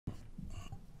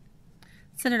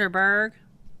Senator Berg,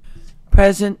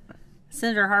 Present.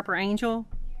 Senator Harper Angel,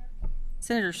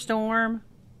 Senator Storm,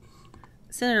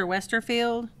 Senator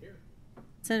Westerfield,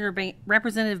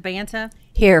 Representative Banta,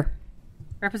 Here.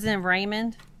 Representative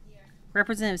Raymond,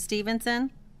 Representative Stevenson,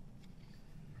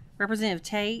 Representative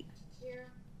Tate,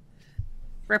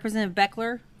 Representative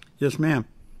Beckler, Yes, ma'am.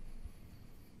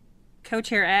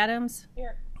 Co-Chair Adams,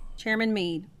 Chairman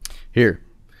Meade. Here.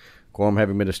 Quorum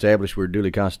having been established, we're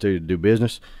duly constituted to do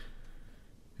business.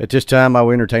 At this time, I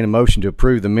will entertain a motion to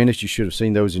approve the minutes. You should have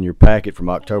seen those in your packet from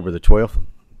October the 12th.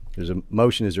 There's a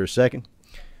motion. Is there a second?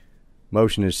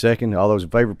 Motion is second. All those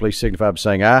in favor, please signify by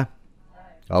saying aye.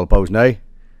 All opposed, nay.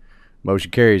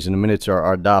 Motion carries, and the minutes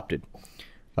are adopted.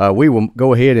 We will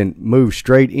go ahead and move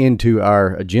straight into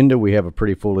our agenda. We have a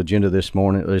pretty full agenda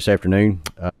this afternoon.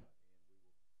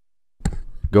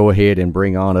 Go ahead and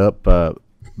bring on up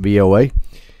VOA.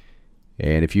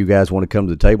 And if you guys want to come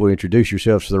to the table and introduce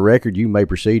yourselves for the record, you may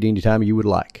proceed anytime you would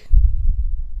like.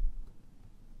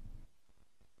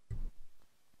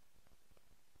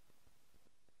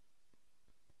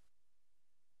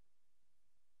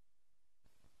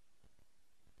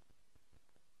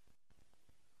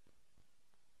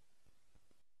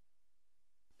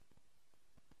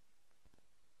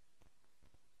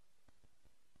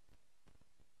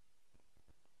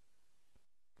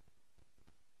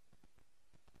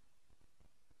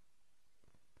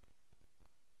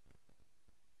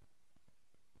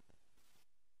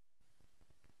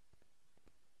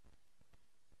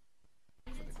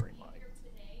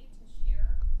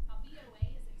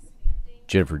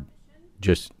 Jennifer,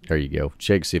 just there you go.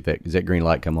 Check, see if does that green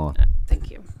light come on.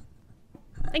 Thank you.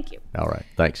 Thank you. All right,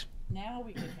 thanks. Now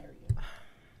we can hear you.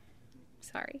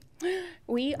 Sorry.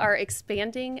 We are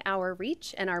expanding our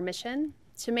reach and our mission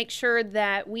to make sure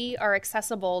that we are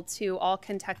accessible to all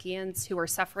Kentuckians who are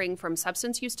suffering from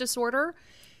substance use disorder,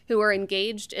 who are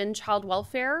engaged in child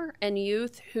welfare, and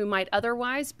youth who might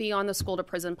otherwise be on the school to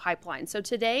prison pipeline. So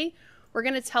today, we're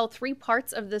going to tell three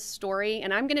parts of this story,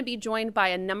 and I'm going to be joined by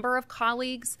a number of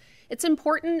colleagues. It's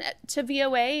important to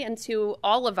VOA and to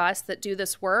all of us that do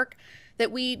this work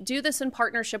that we do this in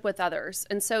partnership with others.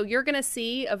 And so you're going to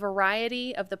see a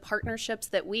variety of the partnerships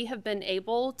that we have been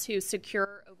able to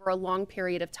secure over a long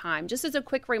period of time. Just as a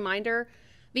quick reminder,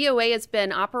 VOA has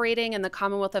been operating in the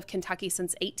Commonwealth of Kentucky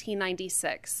since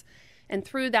 1896. And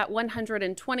through that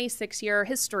 126-year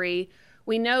history,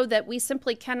 we know that we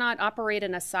simply cannot operate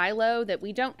in a silo, that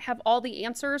we don't have all the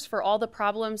answers for all the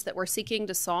problems that we're seeking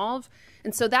to solve.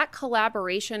 And so that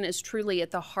collaboration is truly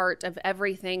at the heart of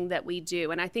everything that we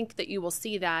do. And I think that you will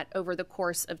see that over the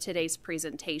course of today's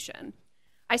presentation.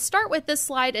 I start with this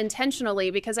slide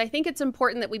intentionally because I think it's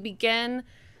important that we begin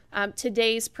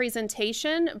today's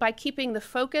presentation by keeping the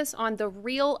focus on the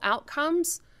real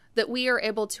outcomes that we are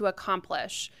able to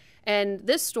accomplish. And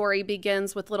this story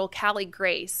begins with little Callie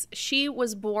Grace. She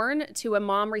was born to a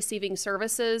mom receiving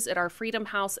services at our Freedom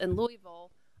House in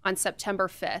Louisville on September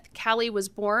 5th. Callie was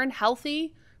born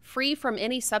healthy, free from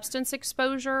any substance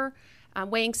exposure,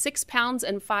 weighing 6 pounds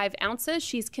and 5 ounces.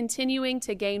 She's continuing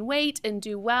to gain weight and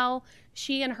do well.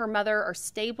 She and her mother are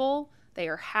stable. They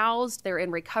are housed. They're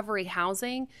in recovery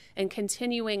housing and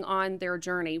continuing on their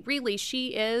journey. Really, she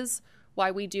is why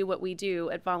we do what we do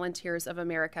at Volunteers of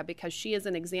America, because she is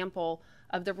an example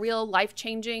of the real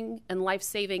life-changing and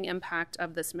life-saving impact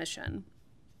of this mission.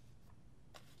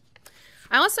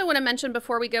 I also want to mention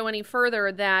before we go any further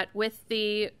that with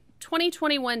the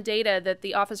 2021 data that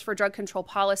the Office for Drug Control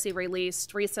Policy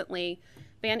released recently,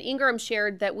 Van Ingram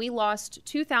shared that we lost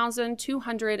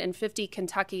 2,250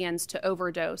 Kentuckians to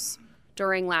overdose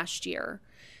during last year.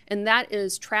 And that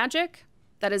is tragic.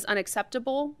 That is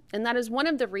unacceptable, and that is one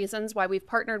of the reasons why we've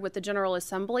partnered with the General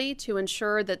Assembly to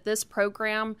ensure that this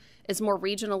program is more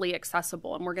regionally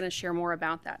accessible, and we're going to share more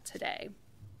about that today.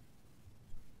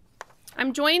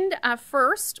 I'm joined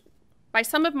first by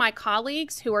some of my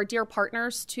colleagues who are dear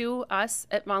partners to us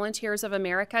at Volunteers of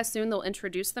America. Soon they'll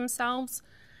introduce themselves.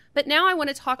 But now I want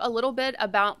to talk a little bit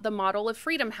about the model of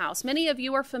Freedom House. Many of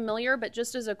you are familiar, but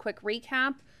just as a quick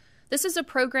recap, this is a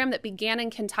program that began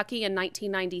in Kentucky in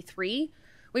 1993.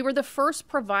 We were the first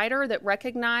provider that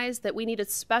recognized that we needed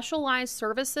specialized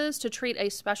services to treat a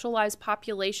specialized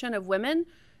population of women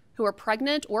who are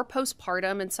pregnant or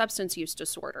postpartum and substance use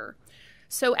disorder.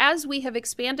 So as we have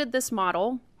expanded this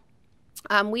model,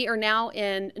 we are now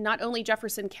in not only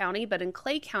Jefferson County, but in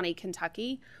Clay County,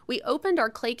 Kentucky. We opened our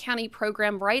Clay County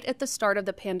program right at the start of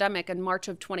the pandemic in March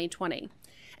of 2020.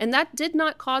 And that did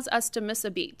not cause us to miss a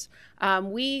beat.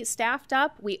 We staffed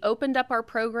up, we opened up our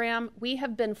program. We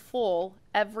have been full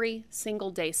every single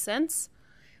day since,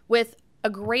 with a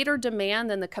greater demand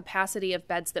than the capacity of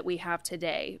beds that we have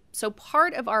today. So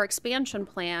part of our expansion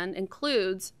plan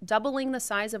includes doubling the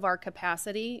size of our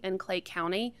capacity in Clay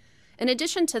County. In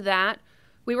addition to that,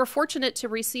 we were fortunate to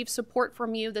receive support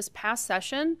from you this past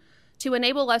session to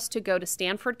enable us to go to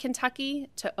Stanford, Kentucky,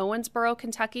 to Owensboro,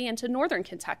 Kentucky, and to Northern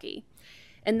Kentucky.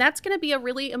 And that's going to be a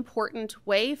really important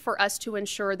way for us to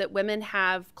ensure that women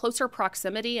have closer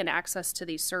proximity and access to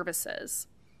these services.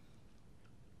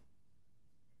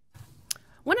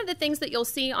 One of the things that you'll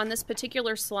see on this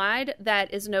particular slide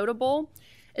that is notable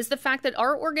is the fact that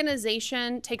our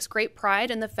organization takes great pride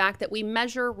in the fact that we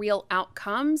measure real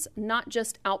outcomes, not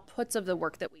just outputs of the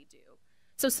work that we do.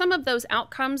 So some of those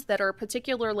outcomes that are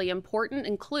particularly important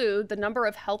include the number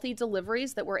of healthy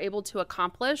deliveries that we're able to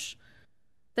accomplish.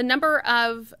 The number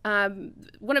of,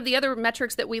 one of the other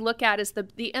metrics that we look at is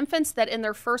the infants that in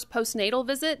their first postnatal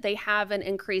visit, they have an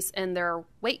increase in their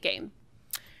weight gain.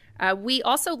 We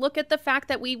also look at the fact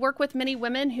that we work with many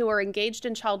women who are engaged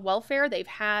in child welfare. They've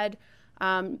had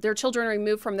their children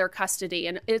removed from their custody.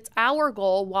 And it's our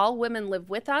goal, while women live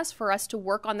with us, for us to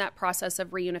work on that process of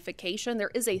reunification.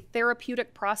 There is a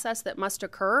therapeutic process that must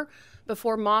occur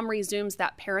before mom resumes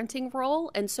that parenting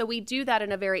role. And so we do that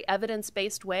in a very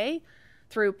evidence-based way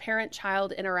through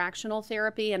parent-child interactional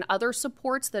therapy and other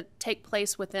supports that take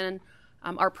place within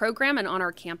our program and on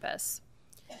our campus.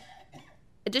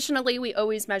 Additionally, we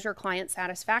always measure client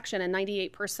satisfaction, and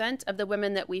 98% of the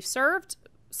women that we've served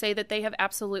say that they have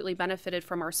absolutely benefited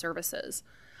from our services.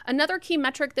 Another key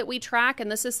metric that we track,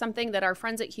 and this is something that our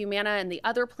friends at Humana and the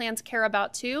other plans care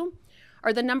about too,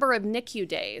 are the number of NICU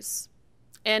days.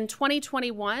 In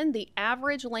 2021, the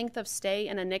average length of stay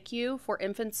in a NICU for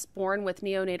infants born with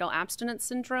neonatal abstinence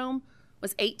syndrome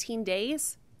was 18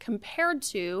 days, compared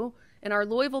to, in our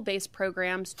Louisville-based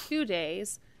programs, 2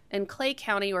 days, in Clay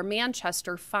County or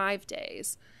Manchester, 5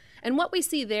 days. And what we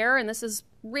see there, and this is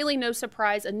really no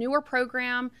surprise, a newer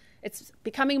program, it's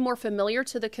becoming more familiar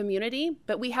to the community,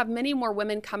 but we have many more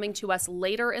women coming to us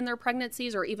later in their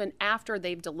pregnancies or even after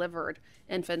they've delivered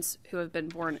infants who have been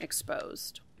born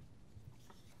exposed.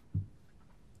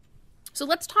 So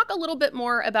let's talk a little bit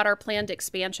more about our planned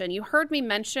expansion. You heard me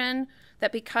mention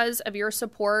that because of your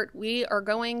support, we are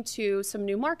going to some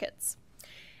new markets.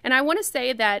 And I want to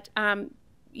say that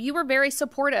you were very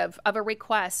supportive of a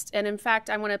request. And in fact,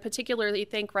 I want to particularly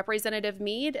thank Representative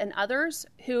Mead and others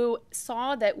who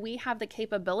saw that we have the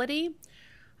capability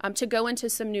to go into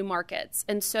some new markets.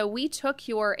 And so we took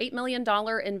your $8 million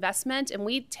investment and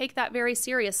we take that very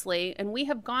seriously. And we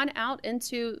have gone out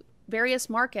into various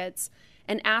markets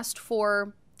and asked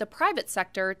for the private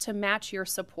sector to match your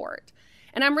support.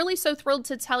 And I'm really so thrilled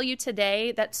to tell you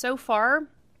today that so far,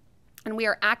 and we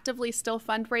are actively still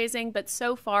fundraising, but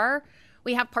so far,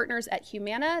 we have partners at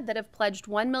Humana that have pledged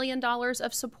 $1 million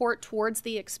of support towards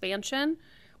the expansion.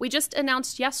 We just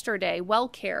announced yesterday,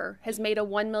 WellCare has made a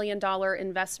 $1 million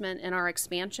investment in our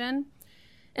expansion.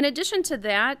 In addition to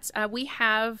that, we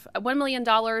have $1 million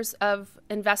of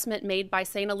investment made by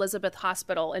St. Elizabeth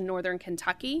Hospital in Northern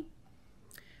Kentucky.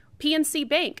 PNC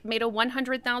Bank made a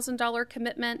 $100,000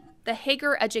 commitment. The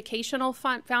Hager Educational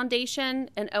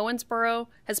Foundation in Owensboro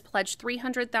has pledged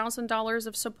 $300,000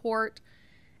 of support.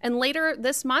 And later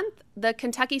this month, the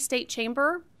Kentucky State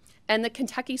Chamber and the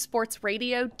Kentucky Sports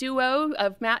Radio duo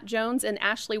of Matt Jones and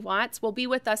Ashley Watts will be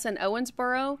with us in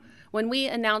Owensboro when we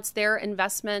announce their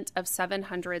investment of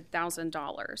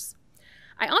 $700,000.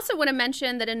 I also want to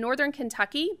mention that in Northern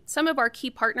Kentucky, some of our key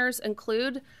partners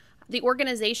include the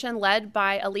organization led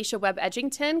by Alicia Webb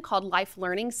Edgington called Life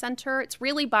Learning Center. It's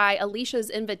really by Alicia's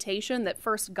invitation that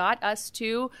first got us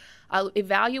to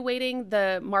evaluating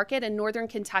the market in Northern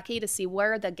Kentucky to see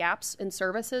where the gaps in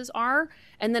services are.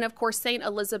 And then, of course, St.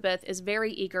 Elizabeth is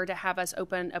very eager to have us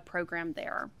open a program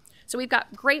there. So we've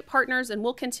got great partners, and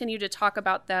we'll continue to talk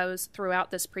about those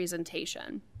throughout this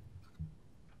presentation.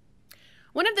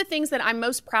 One of the things that I'm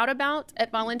most proud about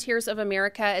at Volunteers of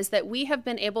America is that we have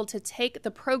been able to take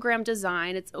the program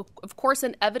design. It's, of course,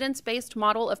 an evidence-based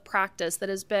model of practice that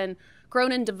has been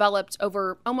grown and developed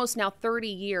over almost now 30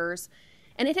 years,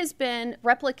 and it has been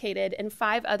replicated in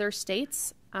 5 other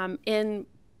states in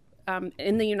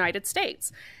the United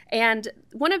States. And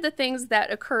one of the things that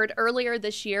occurred earlier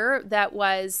this year that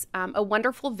was a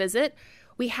wonderful visit,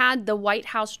 we had the White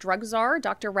House drug czar,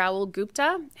 Dr. Raul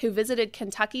Gupta, who visited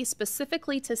Kentucky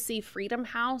specifically to see Freedom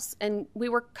House, and we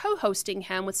were co-hosting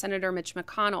him with Senator Mitch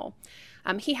McConnell.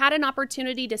 He had an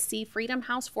opportunity to see Freedom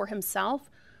House for himself.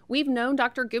 We've known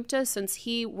Dr. Gupta since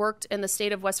he worked in the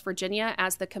state of West Virginia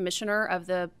as the commissioner of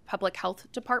the public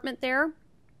health department there.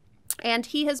 And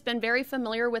he has been very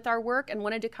familiar with our work and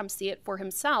wanted to come see it for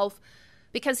himself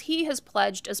because he has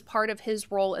pledged as part of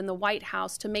his role in the White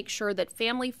House to make sure that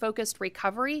family-focused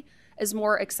recovery is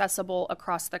more accessible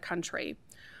across the country.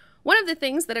 One of the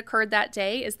things that occurred that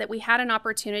day is that we had an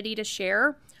opportunity to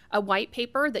share a white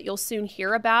paper that you'll soon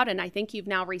hear about, and I think you've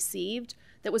now received,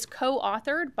 that was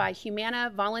co-authored by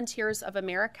Humana, Volunteers of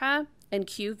America, and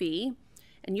QV.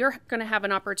 And you're going to have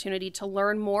an opportunity to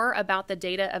learn more about the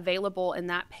data available in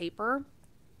that paper.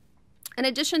 In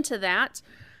addition to that,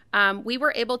 we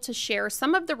were able to share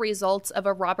some of the results of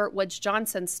a Robert Woods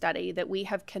Johnson study that we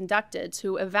have conducted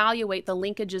to evaluate the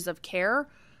linkages of care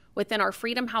within our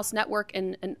Freedom House network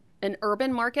in an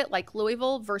urban market like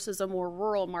Louisville versus a more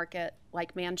rural market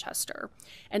like Manchester.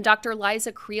 And Dr.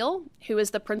 Liza Creel, who is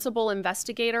the principal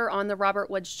investigator on the Robert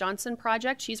Woods Johnson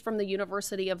project, she's from the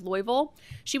University of Louisville.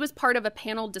 She was part of a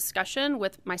panel discussion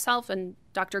with myself and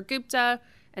Dr. Gupta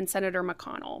and Senator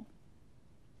McConnell.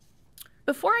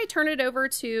 Before I turn it over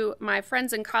to my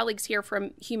friends and colleagues here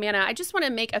from Humana, I just want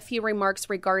to make a few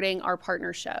remarks regarding our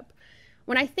partnership.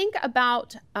 When I think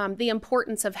about the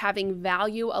importance of having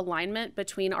value alignment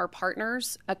between our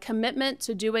partners, a commitment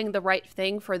to doing the right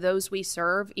thing for those we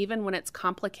serve, even when it's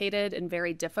complicated and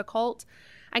very difficult,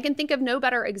 I can think of no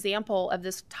better example of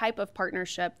this type of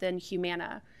partnership than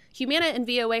Humana. Humana and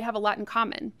VOA have a lot in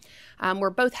common. We're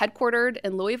both headquartered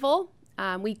in Louisville.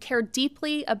 We care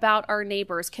deeply about our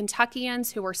neighbors,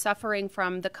 Kentuckians who are suffering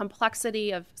from the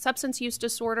complexity of substance use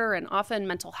disorder and often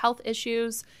mental health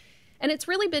issues. And it's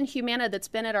really been Humana that's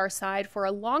been at our side for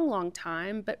a long, long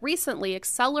time, but recently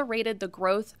accelerated the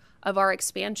growth of our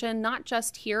expansion, not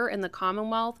just here in the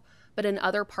Commonwealth, but in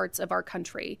other parts of our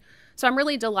country. So I'm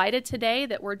really delighted today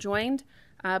that we're joined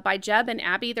by Jeb and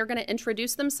Abby. They're going to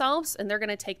introduce themselves, and they're going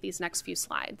to take these next few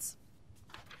slides.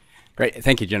 Great.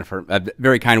 Thank you, Jennifer.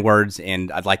 Very kind words,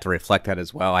 and I'd like to reflect that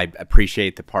as well. I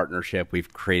appreciate the partnership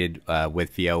we've created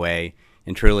with VOA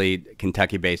and truly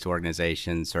Kentucky-based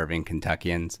organizations serving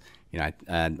Kentuckians. You know,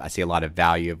 I see a lot of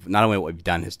value of not only what we've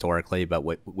done historically, but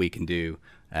what we can do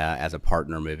as a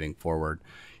partner moving forward.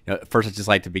 You know, first, I'd just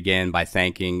like to begin by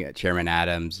thanking Chairman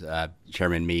Adams,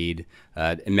 Chairman Mead,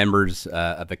 and members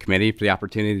of the committee for the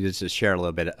opportunity to just share a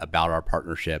little bit about our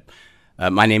partnership.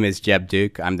 My name is Jeb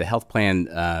Duke. I'm the health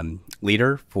plan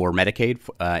leader for Medicaid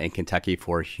in Kentucky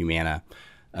for Humana.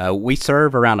 We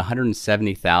serve around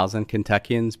 170,000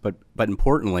 Kentuckians, but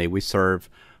importantly, we serve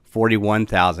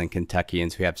 41,000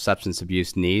 Kentuckians who have substance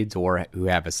abuse needs or who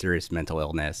have a serious mental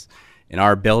illness. And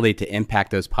our ability to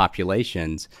impact those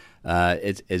populations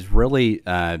is really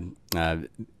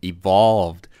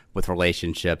evolved with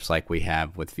relationships like we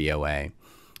have with VOA.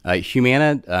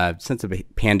 Humana, since the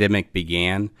pandemic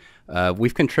began,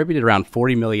 we've contributed around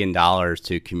 $40 million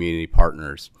to community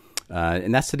partners.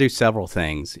 And that's to do several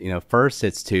things. You know, first,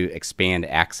 it's to expand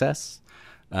access.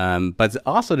 But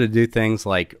also to do things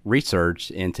like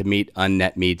research and to meet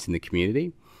unmet needs in the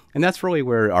community. And that's really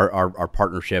where our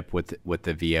partnership with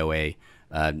the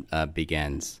VOA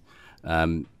begins.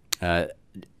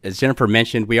 As Jennifer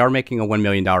mentioned, we are making a $1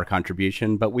 million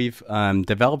contribution, but we've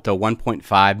developed a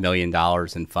 $1.5 million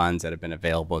in funds that have been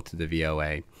available to the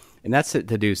VOA. And that's to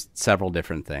do several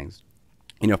different things.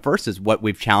 You know, first is what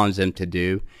we've challenged them to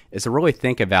do is to really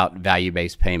think about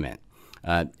value-based payment.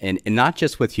 And not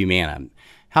just with Humana.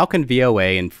 How can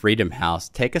VOA and Freedom House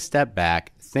take a step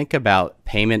back, think about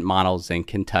payment models in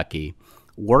Kentucky,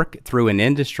 work through an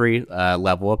industry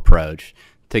level approach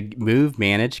to move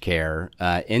managed care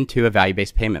into a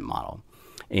value-based payment model?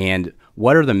 And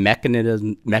what are the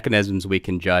mechanisms we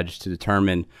can judge to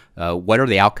determine what are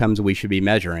the outcomes we should be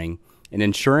measuring, and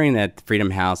ensuring that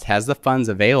Freedom House has the funds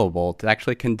available to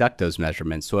actually conduct those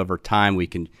measurements so over time we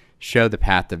can show the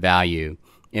path to value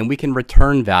and we can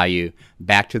return value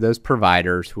back to those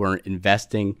providers who are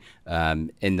investing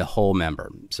in the whole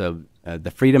member. So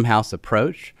the Freedom House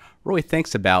approach really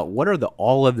thinks about what are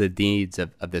all of the needs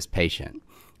of this patient.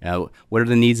 What are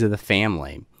the needs of the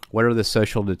family? What are the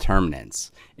social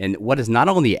determinants? And what is not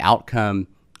only the outcome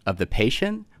of the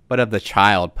patient, but of the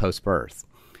child post-birth?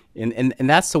 And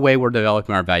that's the way we're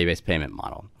developing our value-based payment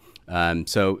model.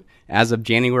 So as of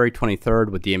January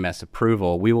 23rd, with DMS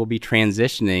approval, we will be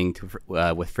transitioning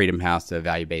to, with Freedom House to a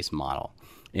value-based model.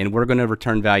 And we're going to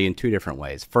return value in two different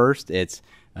ways. First, it's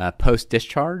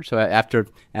post-discharge. So after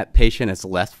that patient has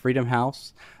left Freedom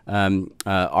House,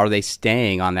 are they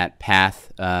staying on that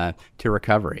path to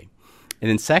recovery? And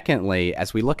then secondly,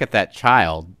 as we look at that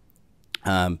child,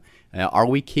 are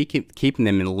we keeping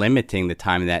them and limiting the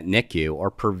time in that NICU or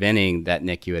preventing that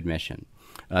NICU admission?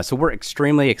 So we're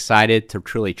extremely excited to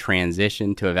truly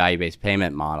transition to a value-based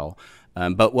payment model.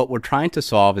 But what we're trying to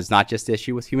solve is not just the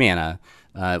issue with Humana.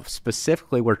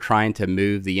 Specifically, we're trying to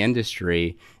move the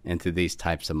industry into these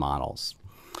types of models.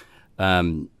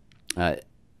 I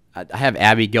have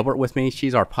Abby Gilbert with me.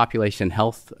 She's our population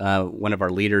health, one of our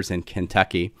leaders in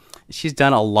Kentucky. She's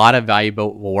done a lot of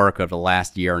valuable work over the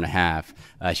last year and a half.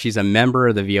 She's a member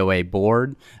of the VOA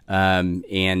board,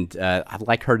 and I'd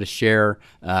like her to share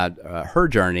her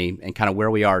journey and kind of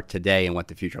where we are today and what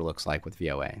the future looks like with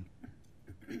VOA.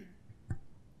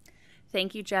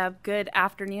 Thank you, Jeb. Good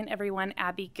afternoon, everyone.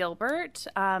 Abby Gilbert.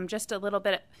 Just a little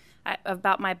bit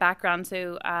about my background.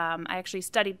 So I actually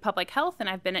studied public health, and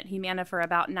I've been at Humana for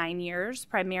about 9 years,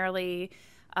 primarily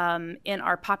in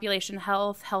our population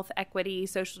health, health equity,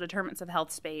 social determinants of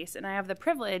health space. And I have the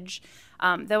privilege,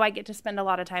 though I get to spend a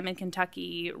lot of time in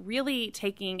Kentucky, really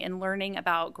taking and learning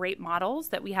about great models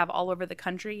that we have all over the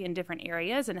country in different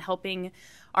areas and helping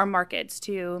our markets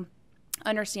to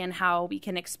understand how we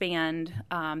can expand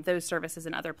those services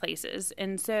in other places.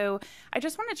 And so I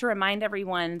just wanted to remind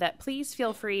everyone that please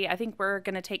feel free. I think we're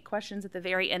going to take questions at the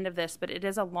very end of this, but it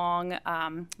is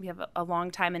we have a long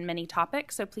time and many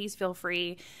topics. So please feel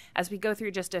free as we go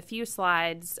through just a few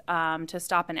slides to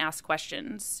stop and ask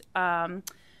questions.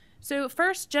 So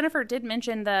first, Jennifer did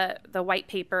mention the white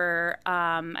paper.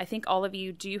 I think all of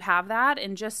you do have that,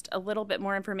 and just a little bit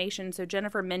more information. So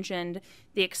Jennifer mentioned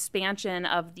the expansion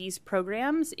of these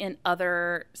programs in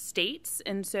other states,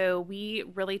 and so we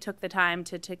really took the time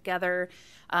to together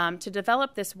to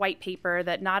develop this white paper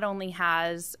that not only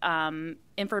has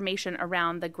information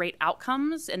around the great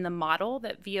outcomes and the model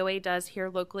that VOA does here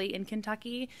locally in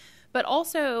Kentucky, but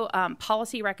also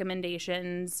policy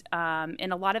recommendations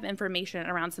and a lot of information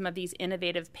around some of these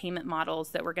innovative payment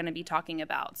models that we're going to be talking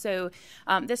about. So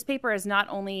this paper is not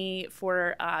only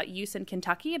for use in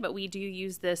Kentucky, but we do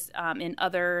use this in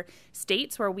other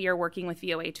states where we are working with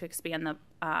VOA to expand the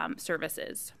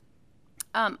services.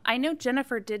 I know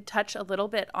Jennifer did touch a little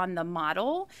bit on the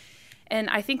model, and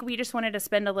I think we just wanted to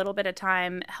spend a little bit of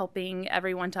time helping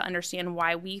everyone to understand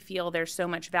why we feel there's so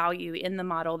much value in the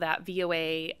model that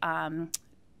VOA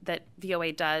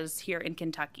does here in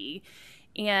Kentucky.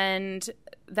 And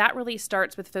that really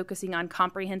starts with focusing on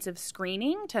comprehensive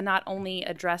screening to not only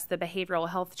address the behavioral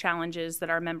health challenges that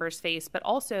our members face, but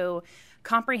also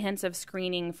comprehensive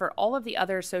screening for all of the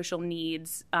other social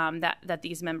needs that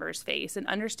these members face, and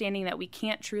understanding that we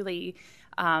can't truly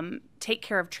take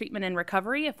care of treatment and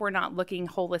recovery if we're not looking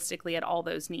holistically at all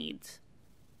those needs.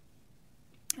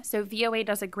 So VOA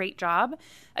does a great job,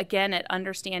 again, at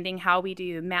understanding how we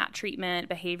do MAT treatment,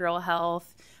 behavioral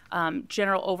health,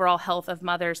 general overall health of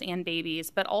mothers and babies,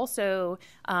 but also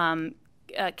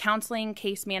counseling,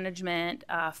 case management,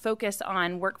 focus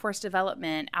on workforce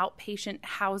development, outpatient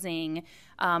housing.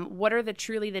 What are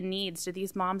truly the needs? Do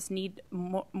these moms need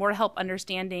more help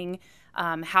understanding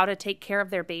how to take care of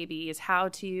their babies, how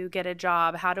to get a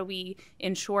job, how do we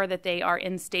ensure that they are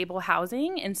in stable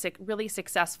housing and really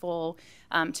successful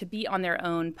to be on their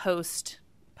own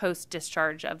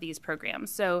post-discharge of these programs.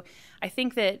 So I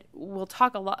think that we'll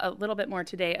talk a little bit more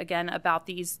today, again, about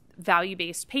these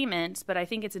value-based payments, but I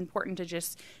think it's important to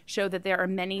just show that there are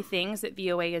many things that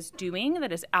VOA is doing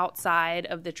that is outside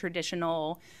of the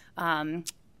traditional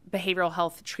behavioral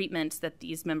health treatments that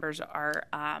these members are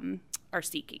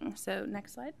seeking. So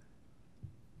next slide.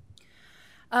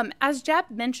 As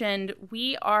Jeb mentioned,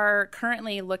 we are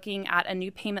currently looking at a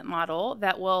new payment model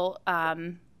that will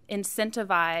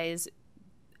incentivize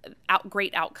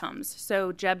great outcomes.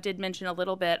 So Jeb did mention a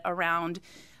little bit around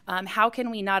how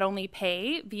can we not only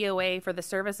pay VOA for the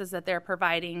services that they're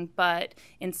providing, but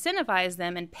incentivize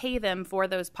them and pay them for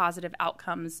those positive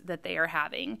outcomes that they are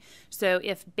having. So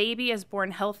if baby is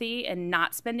born healthy and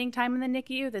not spending time in the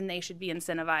NICU, then they should be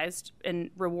incentivized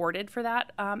and rewarded for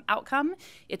that outcome.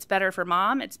 It's better for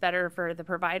mom. It's better for the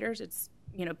providers. It's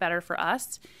better for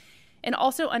us. And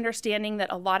also understanding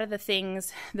that a lot of the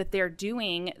things that they're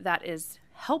doing that is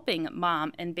helping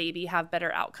mom and baby have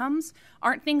better outcomes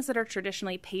aren't things that are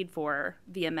traditionally paid for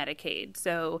via Medicaid.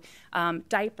 So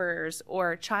diapers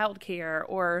or childcare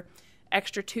or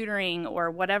extra tutoring or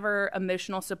whatever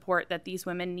emotional support that these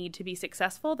women need to be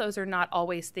successful, those are not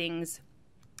always things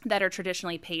that are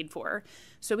traditionally paid for.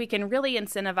 So we can really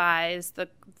incentivize the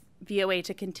VOA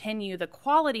to continue the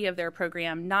quality of their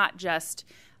program, not just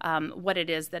what it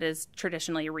is that is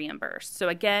traditionally reimbursed. So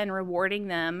again, rewarding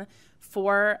them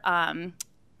for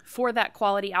that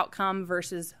quality outcome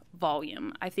versus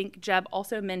volume. I think Jeb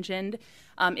also mentioned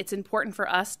it's important for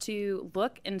us to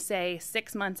look and say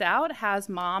 6 months out, has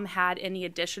mom had any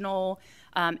additional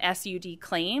SUD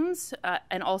claims?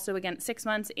 And also, again, 6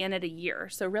 months and at a year.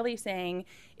 So really saying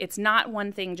it's not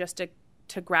one thing just to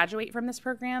graduate from this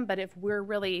program, but if we're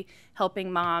really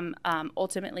helping mom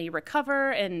ultimately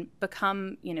recover and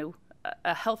become,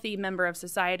 a healthy member of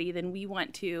society, then we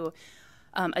want to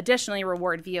additionally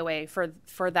reward VOA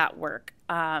for that work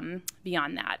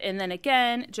beyond that. And then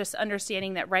again, just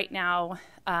understanding that right now,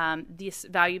 this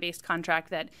value-based contract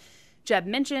that Jeb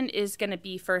mentioned is going to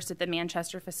be first at the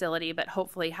Manchester facility, but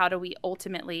hopefully how do we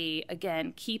ultimately,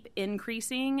 again, keep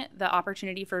increasing the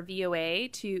opportunity for VOA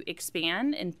to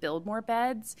expand and build more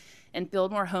beds and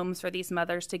build more homes for these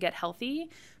mothers to get healthy,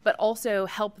 but also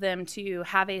help them to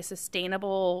have a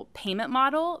sustainable payment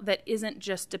model that isn't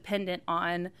just dependent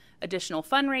on additional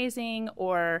fundraising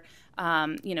or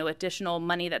additional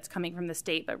money that's coming from the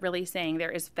state, but really saying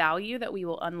there is value that we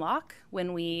will unlock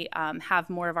when we have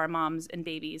more of our moms and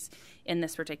babies in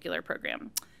this particular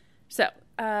program. So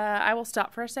I will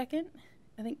stop for a second.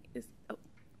 I think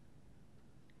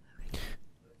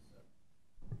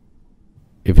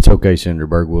If it's okay, Senator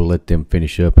Berg, we'll let them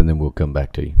finish up and then we'll come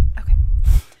back to you. Okay.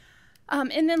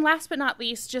 And then last but not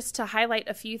least, just to highlight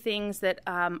a few things that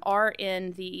are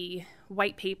in the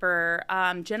white paper,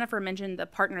 Jennifer mentioned the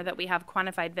partner that we have,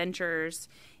 Quantified Ventures,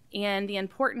 and the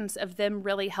importance of them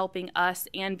really helping us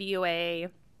and VOA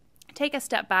take a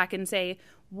step back and say,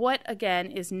 what, again,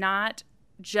 is not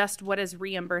just what is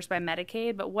reimbursed by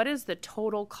Medicaid, but what is the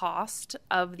total cost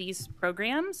of these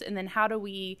programs? And then how do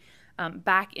we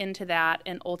back into that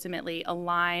and ultimately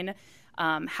align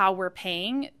how we're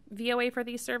paying VOA for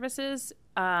these services?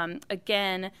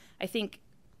 Again, I think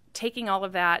taking all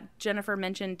of that, Jennifer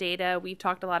mentioned data. We've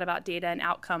talked a lot about data and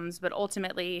outcomes, but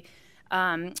ultimately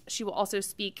she will also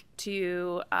speak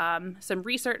to some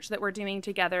research that we're doing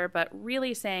together, but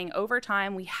really saying over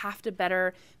time we have to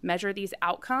better measure these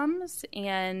outcomes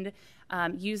and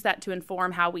use that to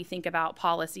inform how we think about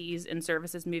policies and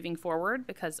services moving forward,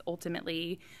 because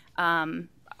ultimately,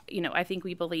 I think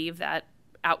we believe that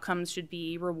outcomes should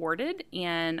be rewarded,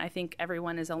 and I think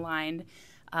everyone is aligned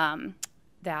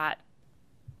that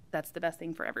that's the best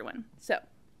thing for everyone. So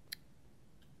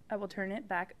I will turn it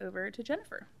back over to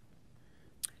Jennifer.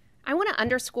 I want to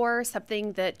underscore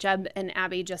something that Jeb and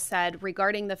Abby just said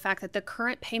regarding the fact that the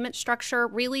current payment structure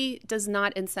really does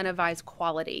not incentivize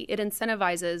quality. It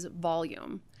incentivizes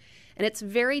volume. And it's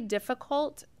very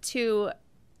difficult to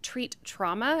treat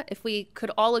trauma if we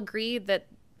could all agree that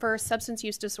first, substance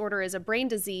use disorder is a brain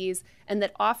disease and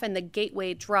that often the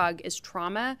gateway drug is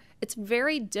trauma. It's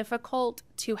very difficult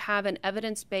to have an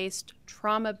evidence-based,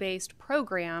 trauma-based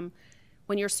program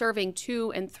when you're serving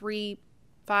 200 and 300,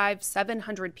 500,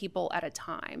 700 people at a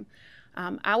time.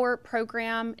 Our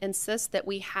program insists that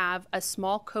we have a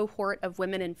small cohort of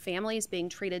women and families being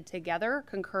treated together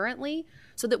concurrently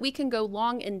so that we can go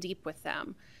long and deep with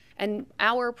them. And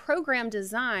our program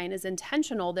design is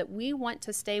intentional that we want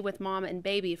to stay with mom and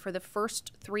baby for the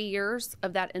first 3 years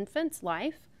of that infant's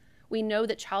life. We know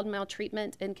that child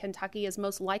maltreatment in Kentucky is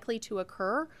most likely to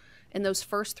occur in those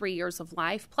first 3 years of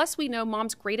life. Plus, we know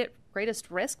mom's greatest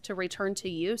risk to return to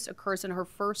use occurs in her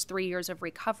first 3 years of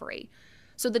recovery.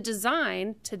 So the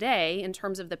design today, in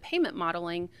terms of the payment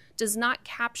modeling, does not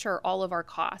capture all of our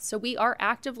costs. So we are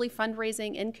actively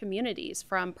fundraising in communities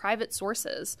from private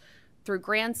sources through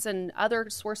grants and other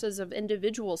sources of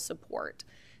individual support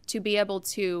to be able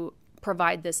to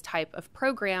provide this type of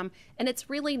program. And it's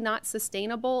really not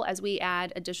sustainable as we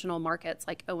add additional markets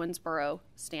like Owensboro,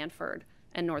 Stanford,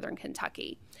 and Northern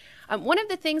Kentucky. One of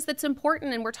the things that's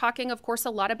important, and we're talking, of course, a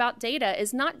lot about data,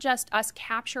 is not just us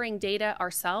capturing data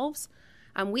ourselves.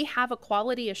 We have a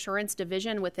quality assurance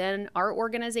division within our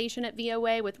organization at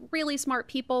VOA with really smart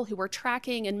people who are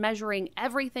tracking and measuring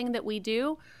everything that we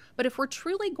do. But if we're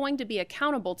truly going to be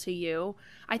accountable to you,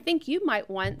 I think you might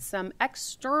want some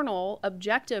external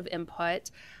objective input,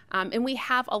 and we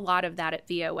have a lot of that at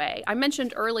VOA. I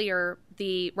mentioned earlier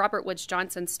the Robert Woods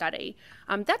Johnson study.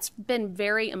 That's been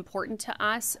very important to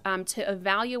us to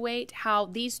evaluate how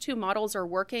these two models are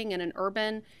working in an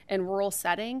urban and rural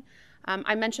setting.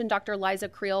 I mentioned Dr. Liza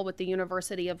Creel with the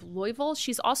University of Louisville.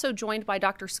 She's also joined by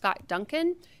Dr. Scott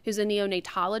Duncan, who's a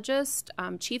neonatologist,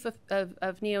 chief of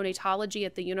neonatology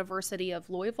at the University of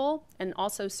Louisville, and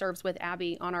also serves with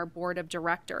Abby on our board of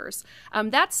directors.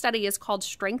 That study is called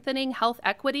Strengthening Health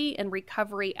Equity and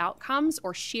Recovery Outcomes,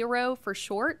 or SHERO for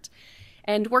short.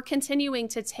 And we're continuing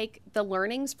to take the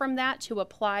learnings from that to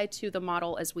apply to the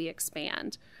model as we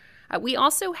expand. We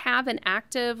also have an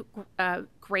active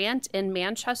grant in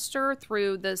Manchester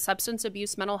through the Substance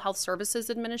Abuse Mental Health Services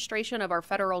Administration of our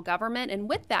federal government. And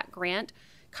with that grant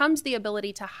comes the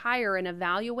ability to hire an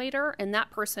evaluator, and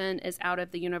that person is out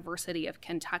of the University of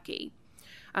Kentucky.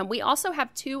 We also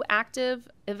have 2 active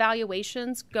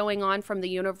evaluations going on from the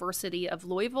University of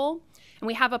Louisville. And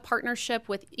we have a partnership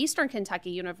with Eastern Kentucky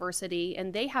University,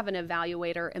 and they have an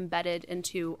evaluator embedded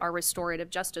into our restorative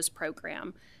justice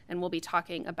program. And we'll be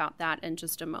talking about that in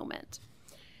just a moment.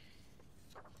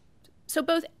 So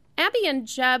both Abby and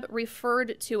Jeb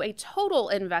referred to a total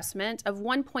investment of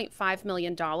 $1.5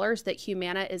 million that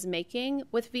Humana is making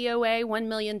with VOA, $1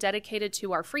 million dedicated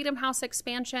to our Freedom House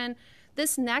expansion.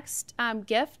 This next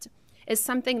gift is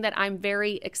something that I'm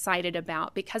very excited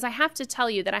about, because I have to tell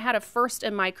you that I had a first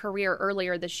in my career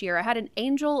earlier this year. I had an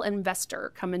angel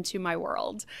investor come into my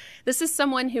world. This is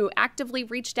someone who actively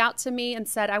reached out to me and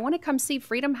said, I want to come see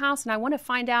Freedom House and I want to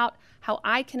find out how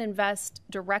I can invest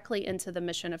directly into the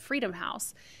mission of Freedom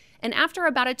House. And after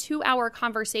about a 2-hour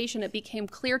conversation, it became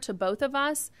clear to both of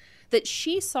us that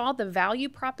she saw the value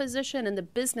proposition and the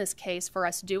business case for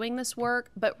us doing this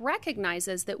work, but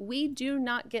recognizes that we do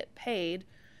not get paid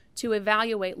to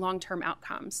evaluate long-term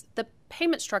outcomes. The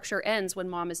payment structure ends when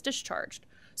mom is discharged.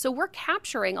 So we're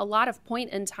capturing a lot of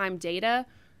point-in-time data,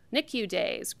 NICU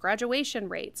days, graduation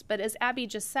rates, but as Abby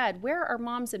just said, where are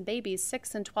moms and babies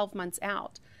 6 and 12 months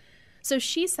out? So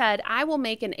she said, I will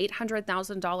make an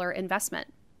 $800,000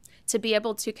 investment to be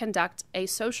able to conduct a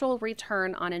social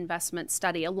return on investment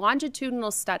study, a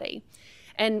longitudinal study.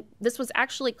 And this was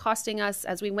actually costing us,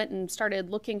 as we went and started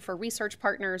looking for research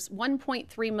partners,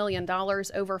 $1.3 million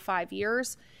over 5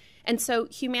 years. And so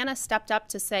Humana stepped up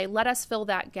to say, let us fill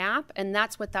that gap. And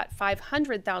that's what that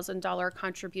 $500,000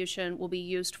 contribution will be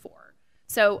used for.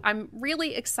 So I'm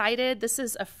really excited. This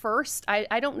is a first.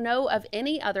 I don't know of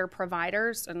any other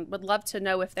providers, and would love to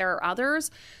know if there are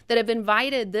others, that have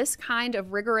invited this kind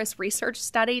of rigorous research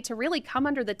study to really come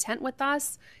under the tent with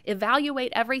us,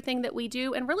 evaluate everything that we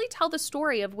do, and really tell the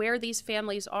story of where these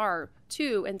families are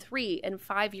 2 and 3 and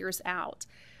 5 years out.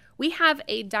 We have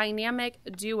a dynamic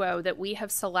duo that we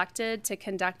have selected to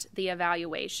conduct the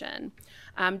evaluation.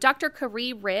 Dr.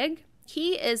 Kari Rigg.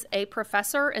 He is a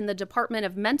professor in the Department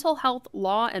of Mental Health,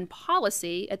 Law, and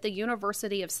Policy at the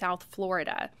University of South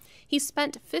Florida. He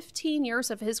spent 15 years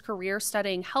of his career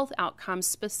studying health outcomes,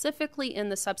 specifically in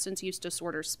the substance use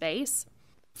disorder space.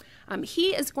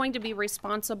 He is going to be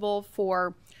responsible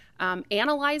for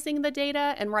analyzing the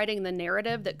data and writing the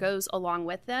narrative that goes along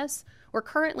with this. We're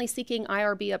currently seeking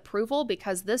IRB approval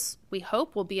because this, we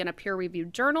hope, will be in a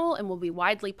peer-reviewed journal and will be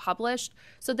widely published,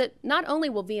 so that not only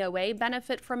will VOA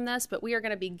benefit from this, but we are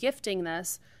going to be gifting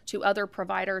this to other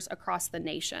providers across the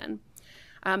nation.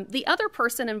 The other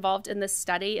person involved in this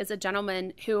study is a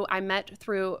gentleman who I met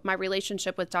through my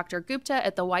relationship with Dr. Gupta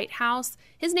at the White House.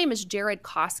 His name is Jared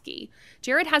Koski.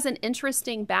 Jared has an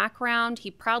interesting background. He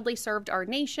proudly served our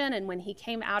nation, and when he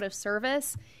came out of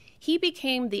service, he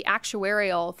became the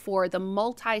actuarial for the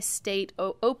multi-state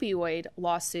opioid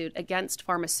lawsuit against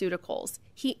pharmaceuticals.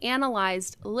 He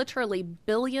analyzed literally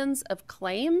billions of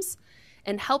claims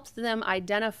and helped them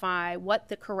identify what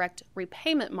the correct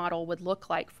repayment model would look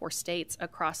like for states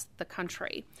across the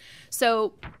country.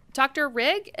 So Dr.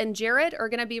 Rigg and Jared are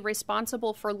going to be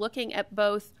responsible for looking at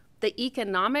both the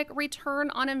economic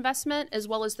return on investment as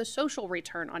well as the social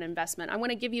return on investment. I want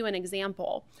to give you an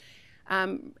example.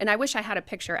 And I wish I had a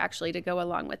picture actually to go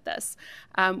along with this.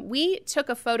 We took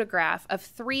a photograph of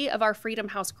 3 of our Freedom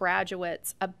House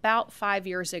graduates about 5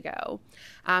 years ago.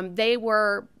 They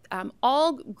were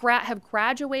all have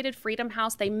graduated Freedom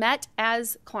House. They met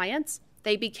as clients.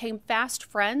 They became fast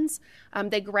friends.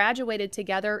 They graduated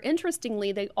together.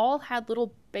 Interestingly, they all had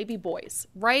little baby boys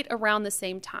right around the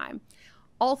same time.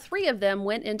 All 3 of them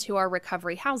went into our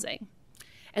recovery housing.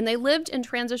 And they lived in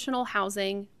transitional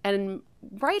housing, and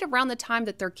right around the time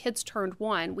that their kids turned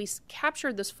 1, we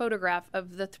captured this photograph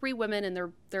of the 3 women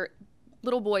and their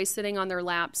little boys sitting on their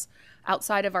laps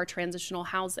outside of our transitional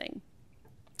housing.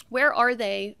 Where are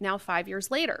they now 5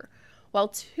 years later? Well,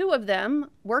 2 of them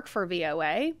work for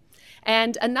VOA,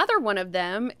 and another one of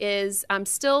them is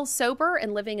still sober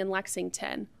and living in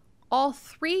Lexington. All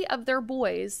 3 of their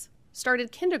boys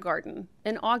started kindergarten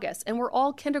in August, and we're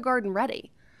all kindergarten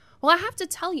ready. Well, I have to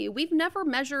tell you, we've never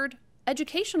measured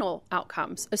educational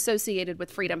outcomes associated with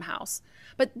Freedom House.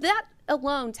 But that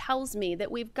alone tells me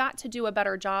that we've got to do a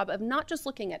better job of not just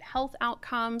looking at health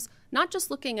outcomes, not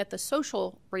just looking at the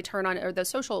social return on, or the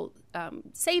social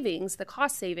savings, the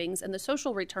cost savings and the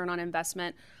social return on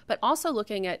investment, but also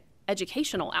looking at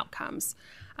educational outcomes.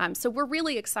 So we're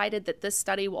really excited that this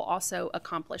study will also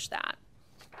accomplish that.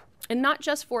 And not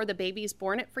just for the babies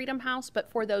born at Freedom House,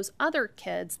 but for those other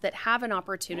kids that have an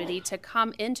opportunity to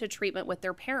come into treatment with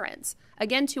their parents.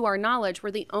 Again, to our knowledge,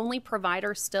 we're the only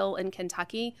provider still in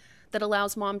Kentucky that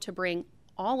allows mom to bring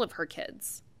all of her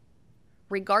kids,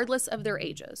 regardless of their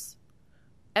ages.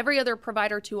 Every other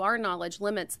provider, to our knowledge,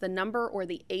 limits the number or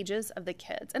the ages of the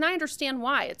kids. And I understand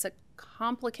why. It's a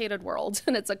complicated world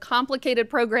and it's a complicated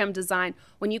program design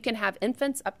when you can have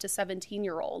infants up to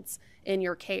 17-year-olds in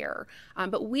your care.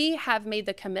 But we have made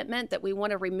the commitment that we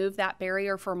want to remove that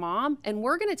barrier for mom, and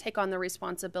we're going to take on the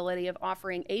responsibility of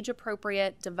offering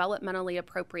age-appropriate, developmentally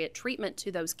appropriate treatment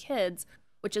to those kids,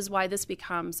 which is why this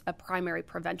becomes a primary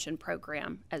prevention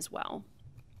program as well.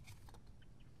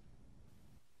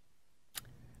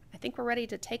 I think we're ready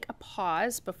to take a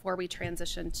pause before we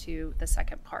transition to the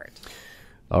second part.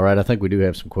 All right, I think we do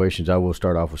have some questions. I will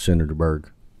start off with Senator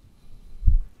Berg.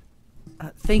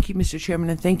 Thank you, Mr. Chairman,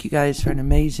 and thank you guys for an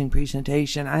amazing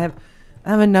presentation. I have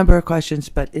a number of questions,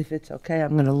 but if it's okay,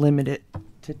 I'm going to limit it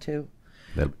to two.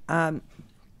 Do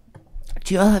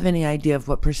you all have any idea of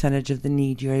what percentage of the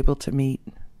need you're able to meet?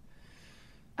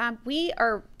 We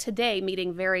are today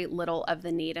meeting very little of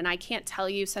the need, and I can't tell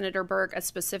you, Senator Berg, a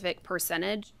specific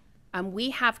percentage.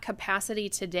 We have capacity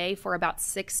today for about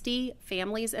 60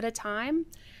 families at a time.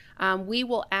 We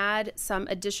will add some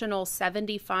additional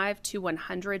 75 to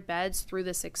 100 beds through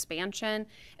this expansion.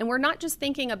 And we're not just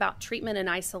thinking about treatment and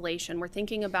isolation, we're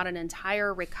thinking about an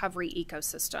entire recovery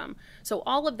ecosystem. So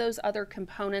all of those other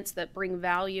components that bring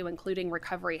value, including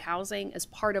recovery housing, is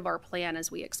part of our plan as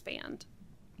we expand.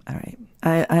 All right.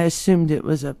 I assumed it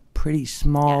was a pretty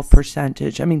small Yes.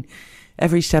 percentage. I mean,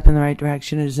 every step in the right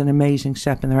direction is an amazing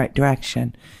step in the right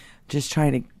direction. Just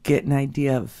trying to get an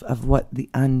idea of what the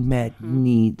unmet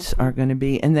needs are going to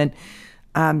be. And then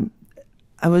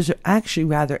I was actually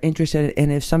rather interested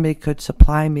in if somebody could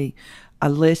supply me a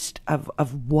list of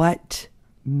what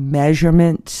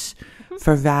measurements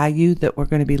for value that we're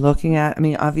going to be looking at. I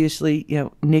mean, obviously,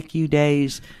 NICU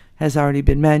days has already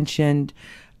been mentioned.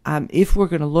 If we're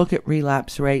going to look at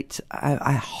relapse rates,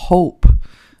 I hope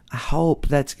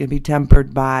that's going to be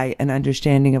tempered by an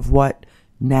understanding of what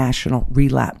national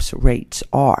relapse rates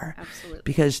are. Absolutely.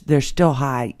 Because they're still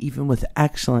high, even with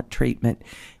excellent treatment,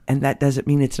 and that doesn't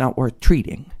mean it's not worth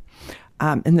treating.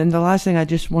 And then the last thing I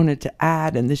just wanted to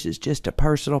add, and this is just a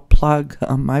personal plug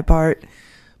on my part,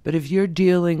 but if you're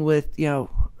dealing with,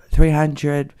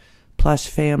 300 plus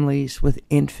families with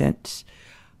infants,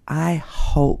 I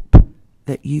hope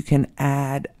that you can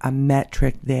add a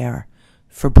metric there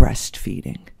for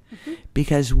breastfeeding,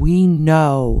 because we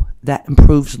know that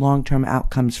improves long-term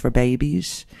outcomes for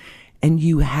babies, and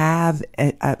you have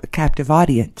a captive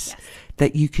audience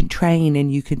that you can train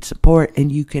and you can support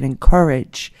and you can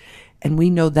encourage, and we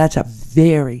know that's a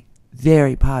very,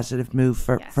 very positive move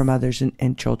for mothers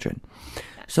and children.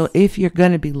 So if you're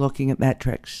going to be looking at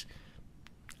metrics,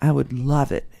 I would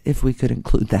love it if we could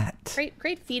include that.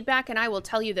 Great feedback, and I will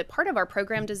tell you that part of our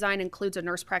program design includes a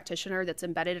nurse practitioner that's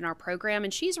embedded in our program,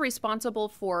 and she's responsible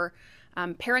for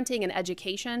parenting and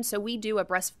education. So we do a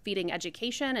breastfeeding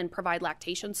education and provide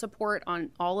lactation support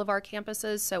on all of our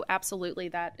campuses. So absolutely,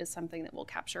 that is something that we'll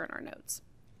capture in our notes.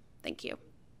 Thank you.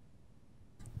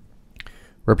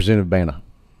 Representative Bana.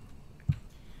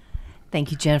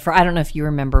 Thank you, Jennifer. I don't know if you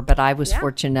remember, but I was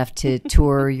fortunate enough to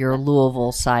tour your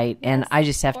Louisville site, and I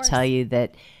just have to tell you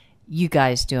that you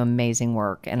guys do amazing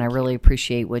work, and I really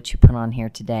appreciate what you put on here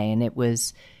today. And it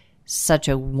was such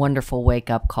a wonderful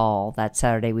wake-up call that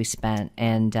Saturday we spent,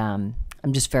 and I'm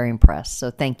just very impressed.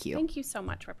 So thank you. Thank you so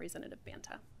much, Representative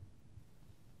Banta.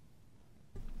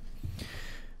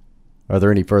 Are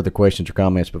there any further questions or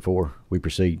comments before we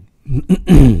proceed?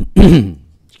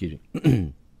 Excuse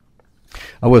me.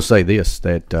 I will say this,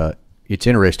 that it's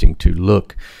interesting to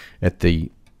look at the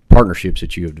partnerships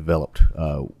that you have developed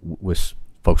with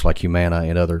folks like Humana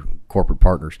and other corporate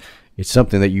partners. It's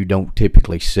something that you don't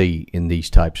typically see in these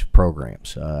types of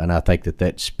programs. And I think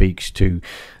that speaks to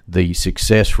the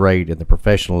success rate and the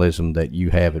professionalism that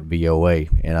you have at VOA.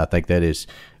 And I think that is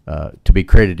to be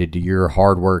credited to your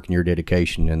hard work and your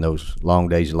dedication and those long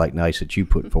days and late nights that you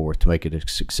put forth to make it a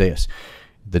success.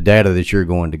 The data that you're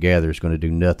going to gather is going to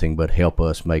do nothing but help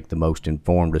us make the most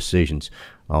informed decisions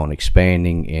on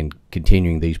expanding and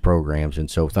continuing these programs. And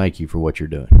so thank you for what you're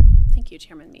doing. Thank you,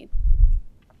 Chairman Mead.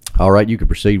 All right, you can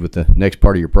proceed with the next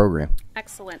part of your program.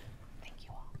 Excellent. Thank you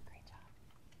all. Great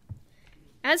job.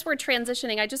 As we're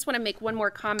transitioning, I just want to make one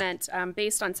more comment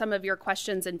based on some of your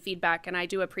questions and feedback, and I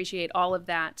do appreciate all of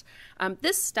that.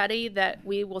 This study that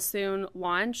we will soon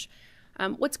launch,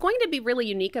 what's going to be really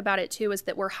unique about it, too, is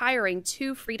that we're hiring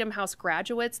 2 Freedom House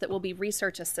graduates that will be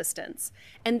research assistants.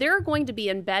 And they're going to be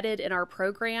embedded in our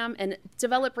program and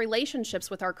develop relationships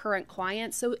with our current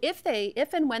clients. So if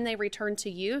and when they return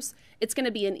to use, it's going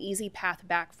to be an easy path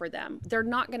back for them. They're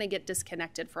not going to get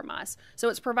disconnected from us. So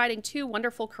it's providing 2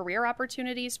 wonderful career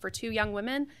opportunities for 2 young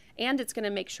women. And it's going to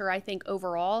make sure, I think,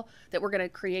 overall, that we're going to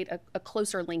create a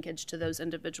closer linkage to those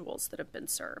individuals that have been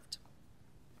served.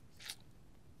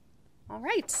 All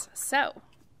right, so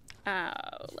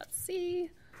let's see.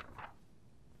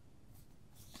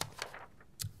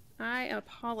 I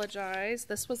apologize.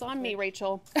 This was on me,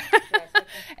 Rachel.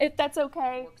 If that's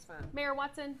okay. Mayor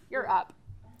Watson, you're up.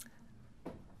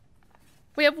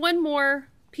 We have one more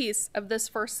piece of this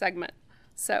first segment,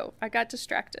 so I got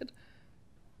distracted.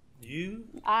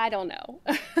 I don't know.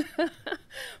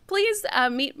 Please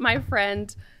meet my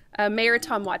friend, Mayor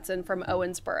Tom Watson from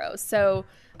Owensboro. So,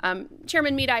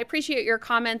 Chairman Mead, I appreciate your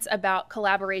comments about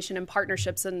collaboration and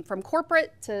partnerships and from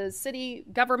corporate to city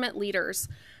government leaders.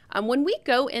 When we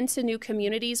go into new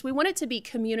communities, we want it to be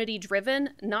community-driven,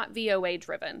 not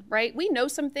VOA-driven, right? We know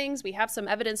some things, we have some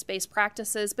evidence-based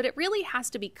practices, but it really has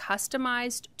to be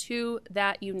customized to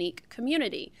that unique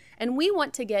community. And we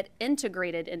want to get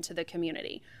integrated into the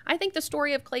community. I think the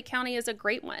story of Clay County is a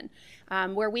great one,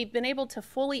 where we've been able to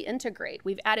fully integrate.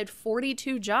 We've added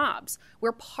 42 jobs.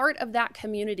 We're part of that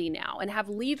community now and have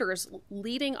leaders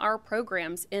leading our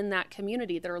programs in that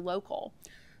community that are local.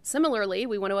 Similarly,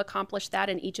 we want to accomplish that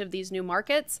in each of these new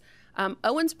markets.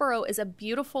 Owensboro is a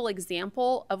beautiful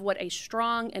example of what a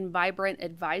strong and vibrant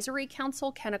advisory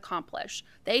council can accomplish.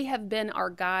 They have been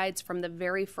our guides from the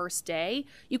very first day.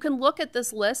 You can look at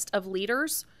this list of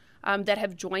leaders that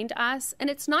have joined us, and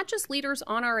it's not just leaders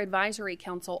on our advisory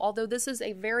council, although this is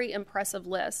a very impressive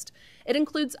list. It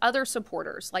includes other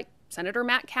supporters like Senator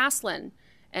Matt Caslin,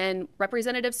 and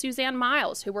Representative Suzanne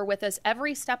Miles, who were with us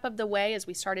every step of the way as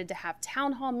we started to have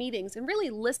town hall meetings and really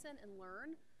listen and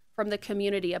learn from the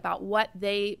community about what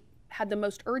they had the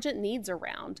most urgent needs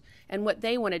around and what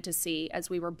they wanted to see as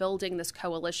we were building this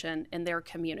coalition in their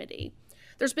community.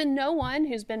 There's been no one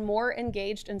who's been more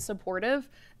engaged and supportive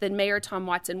than Mayor Tom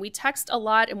Watson. We text a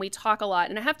lot and we talk a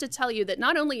lot. And I have to tell you that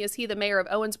not only is he the mayor of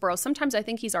Owensboro, sometimes I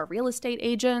think he's our real estate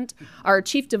agent, our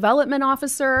chief development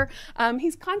officer.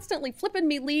 He's constantly flipping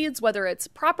me leads, whether it's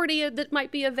property that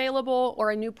might be available or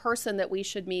a new person that we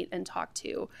should meet and talk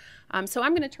to. So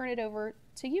I'm going to turn it over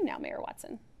to you now, Mayor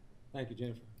Watson. Thank you,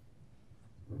 Jennifer.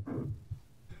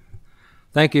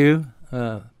 Thank you.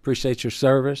 Appreciate your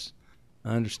service.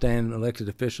 I understand elected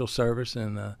official service,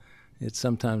 and it's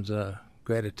sometimes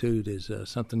gratitude is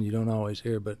something you don't always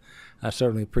hear, but I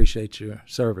certainly appreciate your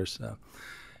service.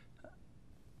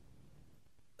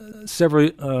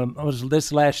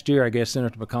 This last year, I guess,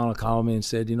 Senator McConnell called me and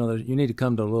said, you need to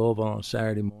come to Louisville on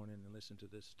Saturday morning and listen to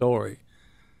this story.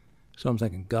 So I'm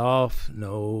thinking, golf?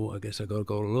 No, I guess I go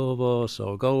to Louisville, so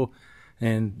I'll go.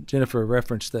 And Jennifer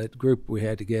referenced that group we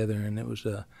had together, and it was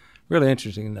really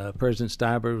interesting. President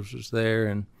Stivers was there,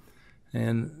 and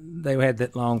they had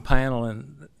that long panel,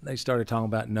 and they started talking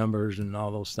about numbers and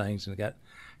all those things, and it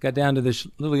got down to this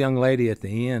little young lady at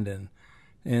the end,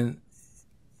 and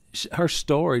her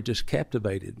story just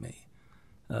captivated me.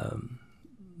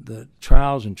 The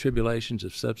trials and tribulations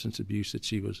of substance abuse that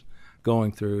she was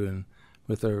going through, and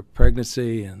with her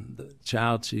pregnancy and the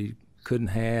child she couldn't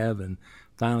have, and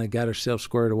finally got herself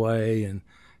squared away and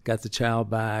got the child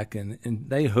back, and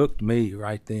they hooked me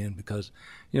right then because,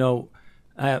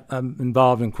 I'm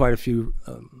involved in quite a few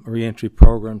reentry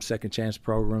programs, second chance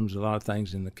programs, a lot of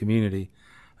things in the community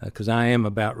because I am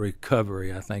about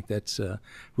recovery. I think that's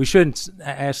we shouldn't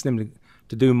ask them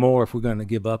to do more if we're going to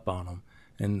give up on them,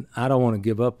 and I don't want to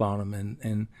give up on them,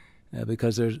 and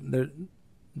because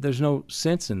there's no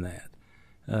sense in that,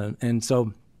 and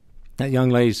so that young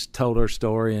lady told her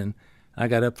story, and I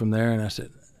got up from there and I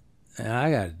said,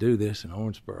 I got to do this in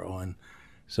Owensboro. And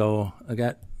so I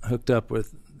got hooked up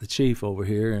with the chief over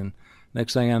here, and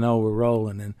next thing I know, we're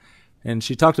rolling. And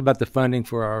she talked about the funding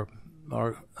for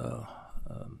our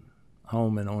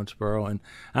home in Owensboro, and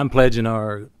I'm pledging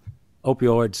our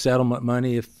opioid settlement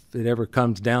money if it ever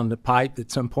comes down the pipe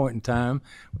at some point in time.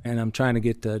 And I'm trying to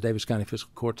get Davis County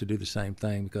Fiscal Court to do the same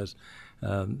thing because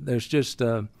there's just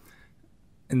and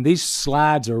these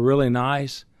slides are really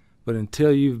nice, but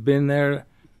until you've been there,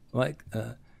 like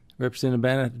Representative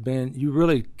Bannon been, you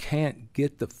really can't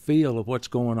get the feel of what's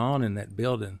going on in that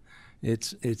building.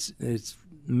 It's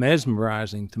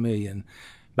mesmerizing to me. And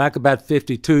back about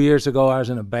 52 years ago, I was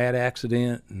in a bad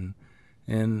accident,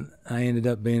 and I ended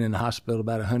up being in the hospital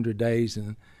about 100 days.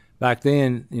 And back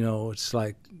then, it's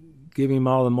like give him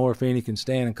all the morphine he can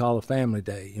stand and call a family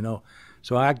day,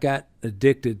 So I got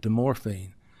addicted to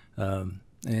morphine.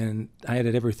 And I had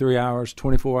it every 3 hours,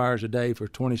 24 hours a day for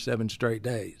 27 straight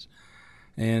days.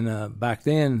 And back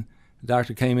then, the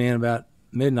doctor came in about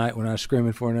midnight when I was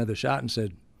screaming for another shot and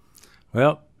said,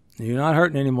 well, you're not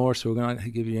hurting anymore, so we're going to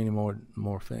give you any more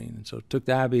morphine. And so took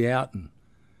the IV out, and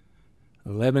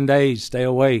 11 days, stay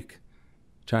awake,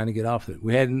 trying to get off it.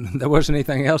 There wasn't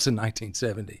anything else in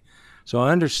 1970. So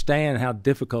I understand how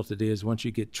difficult it is once you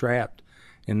get trapped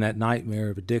in that nightmare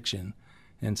of addiction.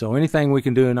 And so anything we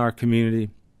can do in our community,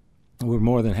 we're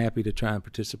more than happy to try and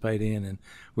participate in. And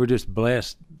we're just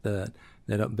blessed that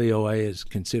BOA is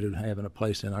considered having a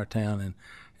place in our town,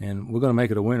 and we're going to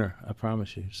make it a winner, I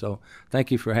promise you. So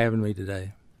thank you for having me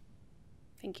today.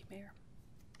 Thank you, Mayor.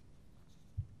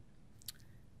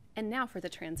 And now for the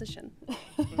transition.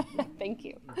 Thank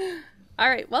you. All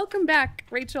right, welcome back,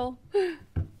 Rachel.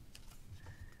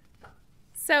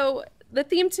 So the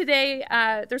theme today,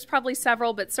 there's probably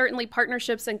several, but certainly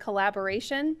partnerships and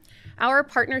collaboration. Our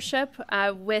partnership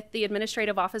with the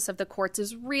Administrative Office of the Courts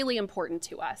is really important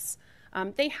to us.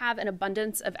 They have an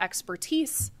abundance of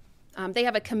expertise. They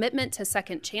have a commitment to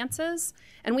second chances,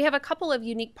 and we have a couple of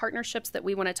unique partnerships that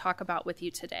we want to talk about with you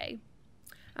today.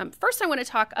 First, I want to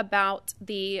talk about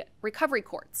the recovery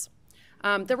courts.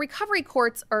 The recovery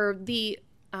courts are the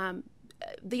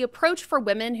approach for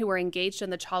women who are engaged in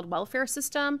the child welfare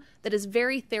system that is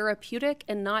very therapeutic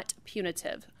and not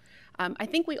punitive. I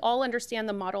think we all understand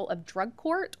the model of drug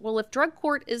court. Well, if drug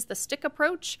court is the stick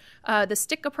approach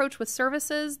with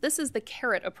services, this is the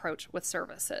carrot approach with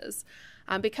services.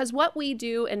 Because what we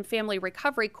do in family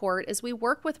recovery court is we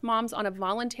work with moms on a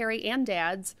voluntary and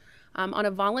dads on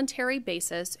a voluntary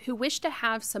basis who wish to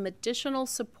have some additional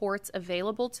supports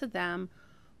available to them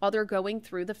while they're going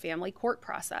through the family court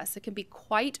process. It can be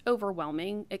quite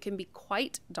overwhelming. It can be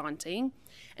quite daunting.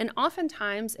 And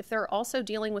oftentimes, if they're also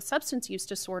dealing with substance use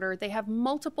disorder, they have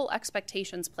multiple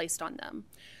expectations placed on them.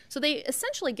 So they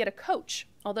essentially get a coach,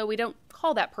 although we don't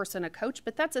call that person a coach,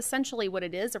 but that's essentially what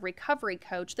it is, a recovery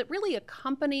coach that really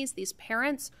accompanies these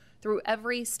parents through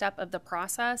every step of the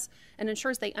process and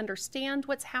ensures they understand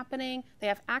what's happening, they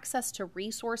have access to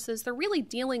resources, they're really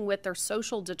dealing with their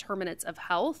social determinants of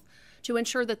health to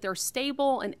ensure that they're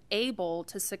stable and able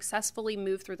to successfully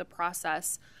move through the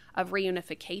process of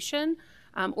reunification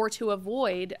or to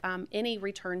avoid any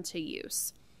return to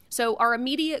use. So our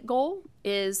immediate goal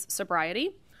is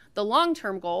sobriety. The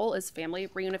long-term goal is family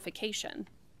reunification.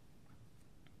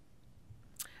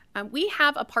 We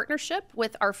have a partnership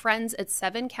with our friends at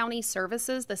 7 County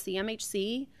Services, the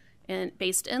CMHC,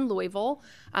 based in Louisville,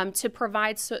 to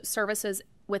provide services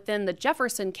within the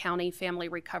Jefferson County Family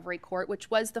Recovery Court,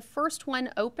 which was the first one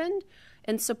opened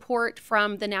in support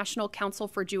from the National Council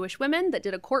for Jewish Women that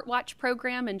did a court watch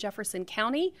program in Jefferson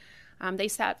County. They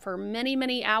sat for many,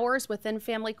 many hours within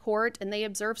family court, and they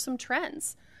observed some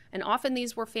trends. And often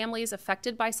these were families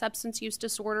affected by substance use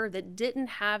disorder that didn't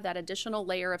have that additional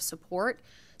layer of support.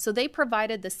 So they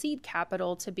provided the seed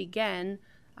capital to begin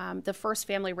the first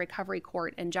family recovery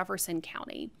court in Jefferson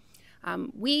County.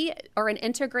 We are an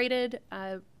integrated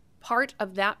part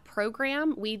of that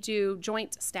program. We do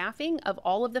joint staffing of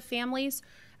all of the families,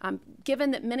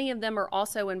 given that many of them are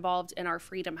also involved in our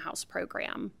Freedom House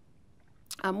program.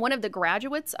 One of the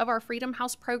graduates of our Freedom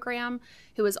House program,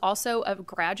 who is also a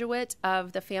graduate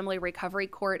of the Family Recovery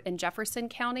Court in Jefferson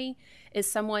County,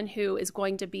 is someone who is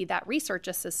going to be that research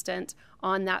assistant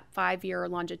on that 5-year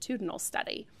longitudinal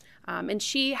study. And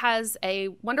she has a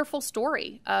wonderful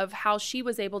story of how she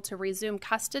was able to resume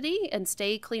custody and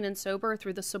stay clean and sober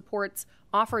through the supports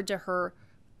offered to her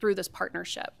through this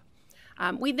partnership.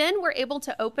 We then were able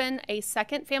to open a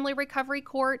second family recovery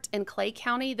court in Clay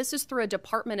County. This is through a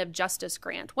Department of Justice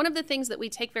grant. One of the things that we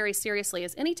take very seriously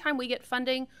is anytime we get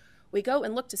funding, we go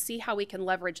and look to see how we can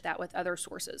leverage that with other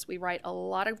sources. We write a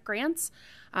lot of grants.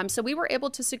 So we were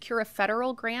able to secure a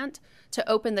federal grant to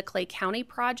open the Clay County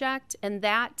project, and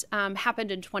that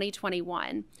happened in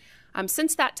 2021.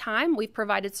 Since that time, we've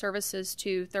provided services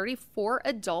to 34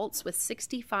 adults with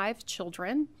 65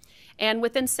 children. And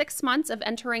within 6 months of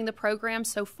entering the program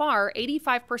so far,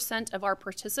 85% of our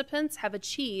participants have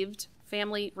achieved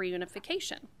family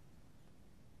reunification.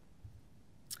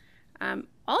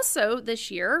 Also this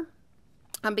year,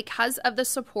 because of the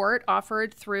support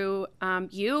offered through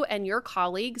you and your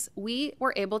colleagues, we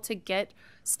were able to get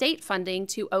state funding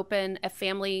to open a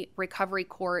family recovery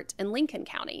court in Lincoln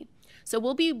County. So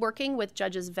we'll be working with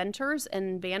Judges Venters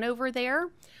and Vanover there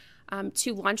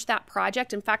to launch that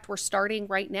project. In fact, we're starting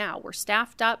right now. We're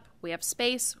staffed up, we have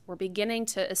space, we're beginning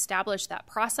to establish that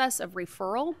process of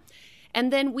referral.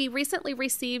 And then we recently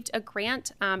received a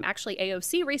grant, actually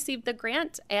AOC received the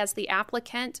grant as the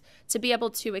applicant to be able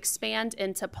to expand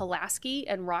into Pulaski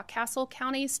and Rockcastle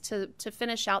counties to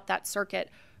finish out that circuit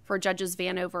for Judges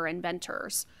Vanover and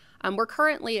Venters. We're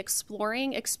currently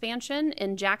exploring expansion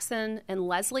in Jackson and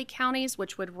Leslie counties,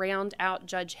 which would round out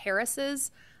Judge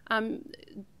Harris's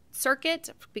circuit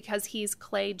because he's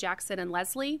Clay, Jackson, and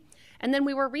Leslie. And then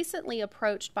we were recently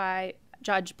approached by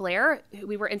Judge Blair.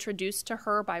 We were introduced to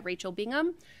her by Rachel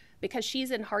Bingham, because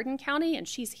she's in Hardin County and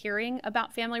she's hearing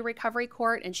about Family Recovery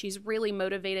Court, and she's really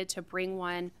motivated to bring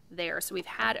one there. So we've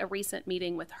had a recent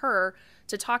meeting with her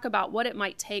to talk about what it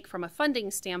might take from a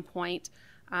funding standpoint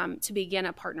to begin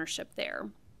a partnership there.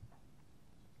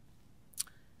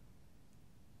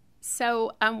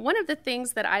 So one of the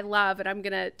things that I love, and I'm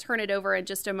going to turn it over in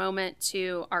just a moment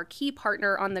to our key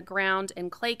partner on the ground in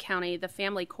Clay County, the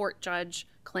family court judge,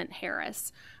 Clint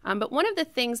Harris. But one of the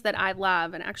things that I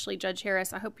love, and actually, Judge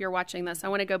Harris, I hope you're watching this. I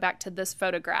want to go back to this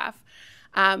photograph.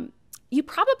 You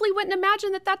probably wouldn't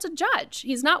imagine that that's a judge.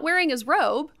 He's not wearing his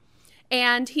robe,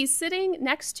 and he's sitting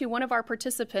next to one of our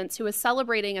participants who is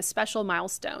celebrating a special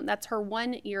milestone. That's her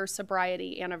 1-year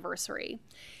sobriety anniversary.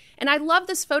 And I love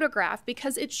this photograph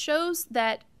because it shows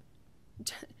that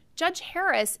Judge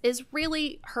Harris is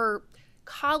really her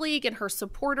colleague and her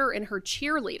supporter and her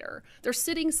cheerleader. They're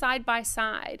sitting side by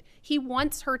side. He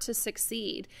wants her to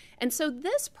succeed. And so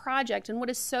this project, and what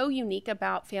is so unique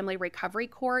about Family Recovery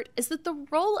Court, is that the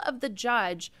role of the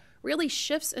judge really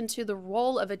shifts into the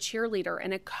role of a cheerleader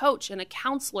and a coach and a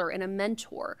counselor and a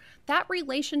mentor. That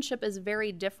relationship is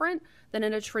very different than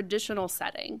in a traditional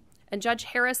setting. And Judge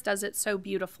Harris does it so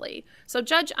beautifully. So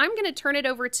Judge, I'm going to turn it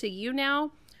over to you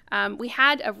now. We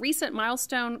had a recent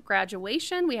milestone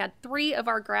graduation. We had 3 of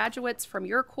our graduates from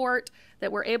your court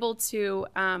that were able to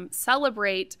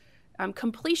celebrate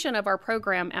completion of our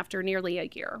program after nearly a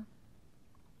year.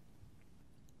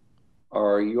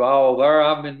 Are you all there?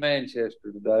 I'm in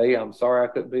Manchester today. I'm sorry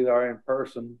I couldn't be there in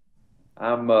person.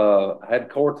 I had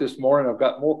court this morning. I've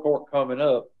got more court coming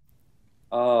up.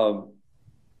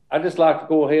 I'd just like to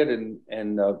go ahead and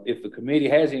if the committee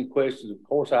has any questions, of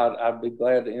course, I'd be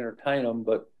glad to entertain them.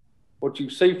 But what you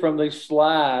see from these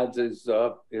slides is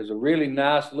a really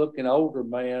nice looking older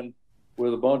man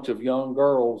with a bunch of young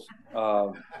girls.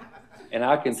 And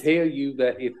I can tell you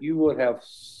that if you would have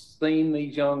seen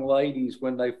these young ladies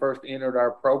when they first entered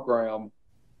our program,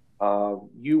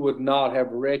 you would not have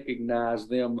recognized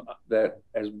them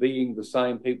as being the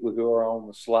same people who are on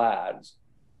the slides.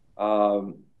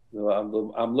 I'm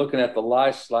looking at the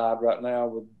last slide right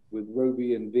now with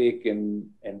Ruby and Vic and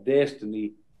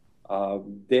Destiny.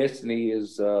 Destiny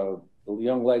is the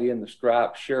young lady in the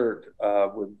striped shirt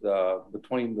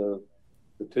between the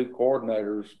 2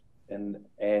 coordinators, and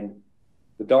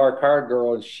the dark-haired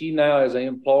girl, and she now is an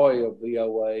employee of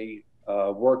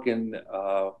VOA, working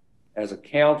as a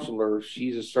counselor.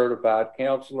 She's a certified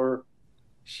counselor.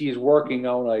 She is working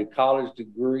on a college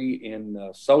degree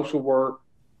in social work.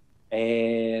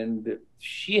 And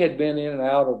she had been in and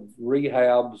out of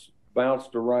rehabs,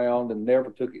 bounced around, and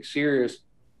never took it serious.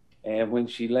 And when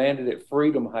she landed at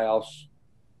Freedom House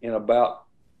in about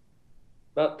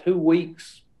 2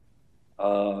 weeks,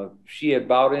 she had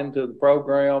bought into the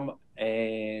program,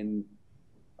 and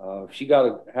she got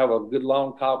to have a good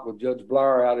long talk with Judge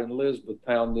Blair out in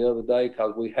Elizabethtown the other day,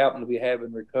 because we happened to be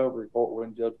having recovery court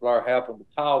when Judge Blair happened to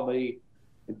call me.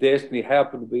 Destiny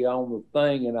happened to be on the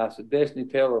thing, and I said, Destiny,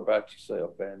 tell her about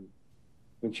yourself. And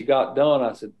when she got done,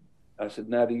 I said,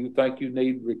 now, do you think you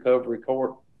need recovery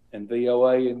court and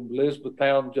VOA in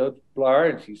Elizabethtown, Judge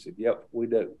Blair? And she said, yep, we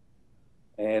do.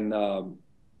 And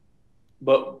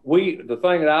but the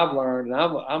thing that I've learned, and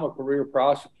I'm a career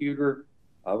prosecutor.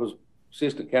 I was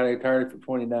assistant county attorney for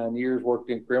 29 years, worked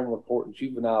in criminal court and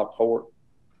juvenile court.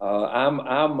 I'm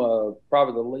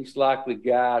probably the least likely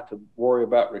guy to worry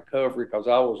about recovery, because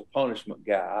I was a punishment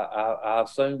guy. I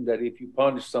assumed that if you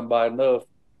punish somebody enough,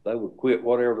 they would quit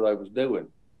whatever they was doing.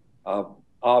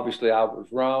 Obviously, I was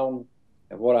wrong.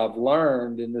 And what I've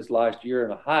learned in this last year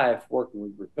and a half working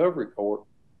with recovery court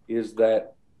is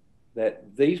that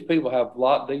these people have a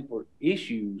lot deeper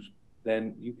issues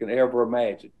than you can ever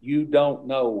imagine. You don't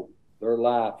know their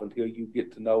life until you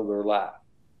get to know their life.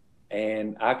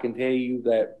 And I can tell you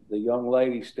that the young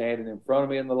lady standing in front of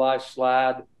me in the last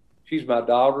slide, she's my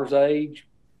daughter's age.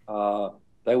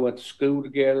 They went to school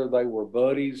together. They were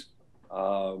buddies.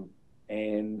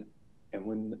 And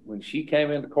when she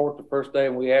came into court the first day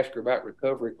and we asked her about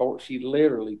recovery court, she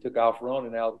literally took off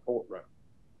running out of the courtroom.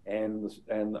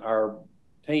 And our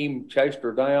team chased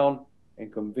her down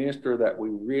and convinced her that we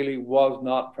really was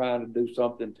not trying to do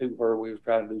something to her. We was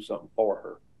trying to do something for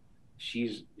her.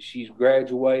 She's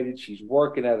graduated. She's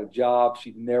working at a job.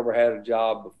 She'd never had a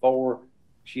job before.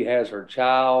 She has her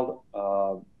child,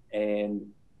 and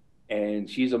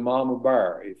she's a mama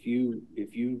bear. If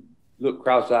you look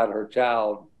cross-eyed at her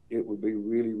child, it would be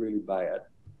really, really bad.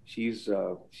 She's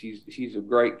a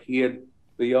great kid.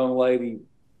 The young lady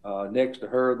next to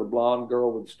her, the blonde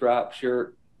girl with the striped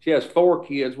shirt, she has 4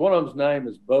 kids. One of them's name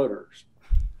is Butters.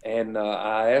 And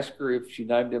I asked her if she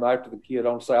named him after the kid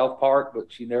on South Park,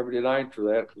 but she never did answer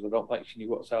that because I don't think she knew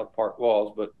what South Park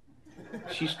was. But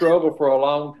she struggled for a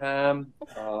long time.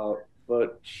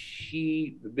 But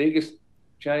the biggest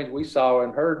change we saw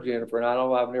in her, Jennifer, and I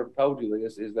know I've never told you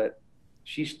this, is that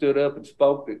she stood up and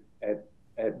spoke at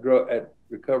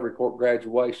recovery court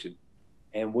graduation,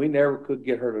 and we never could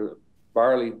get her to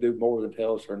barely do more than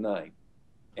tell us her name.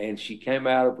 And she came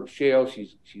out of her shell.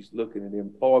 She's looking at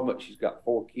employment. She's got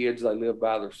 4 kids. They live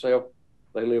by themselves.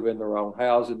 They live in their own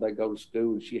housing. They go to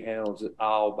school, and she handles it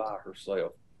all by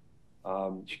herself.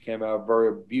 She came out of a very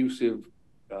abusive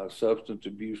substance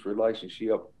abuse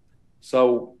relationship.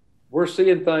 So we're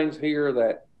seeing things here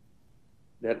that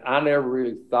I never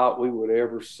really thought we would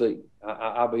ever see.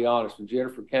 I'll be honest. When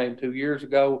Jennifer came 2 years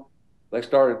ago, they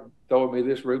started throwing me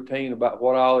this routine about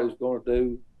what all I was going to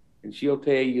do. And she'll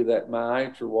tell you that my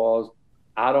answer was,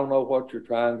 I don't know what you're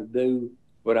trying to do,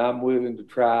 but I'm willing to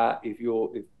try if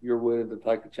you're willing to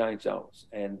take a chance on us.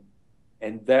 And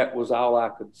that was all I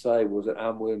could say, was that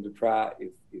I'm willing to try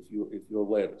if you'll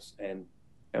let us.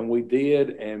 And we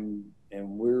did, and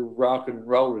we're rocking and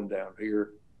rolling down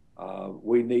here.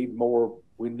 We need more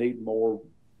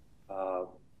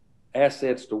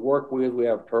assets to work with. We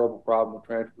have a terrible problem with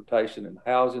transportation and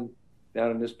housing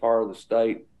down in this part of the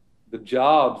state. The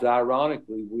jobs,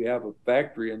 ironically, we have a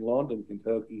factory in London,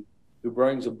 Kentucky, who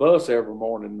brings a bus every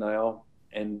morning now,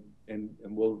 and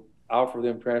will offer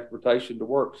them transportation to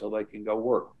work so they can go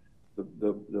work.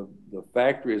 The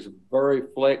factory is very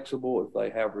flexible. If they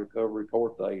have recovery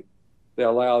court, they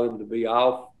allow them to be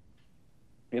off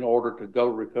in order to go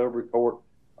to recovery court.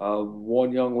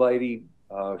 One young lady,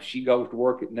 she goes to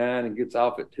work at 9 and gets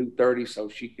off at 2:30 so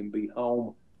she can be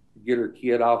home, get her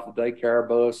kid off the daycare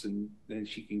bus, and then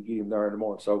she can get him there in the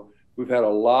morning. So we've had a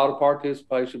lot of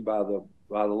participation by the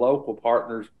local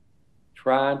partners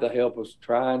trying to help us,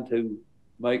 trying to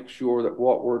make sure that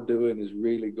what we're doing is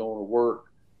really going to work.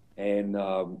 And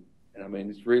I mean,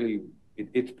 it's really,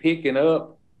 it's picking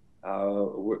up.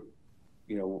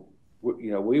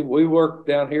 We work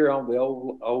down here on the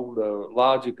old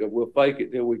logic of we'll fake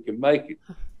it till we can make it.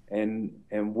 And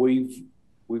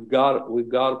we've got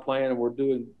a plan, and we're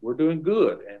doing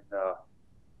good.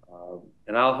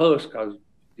 And I'll hush because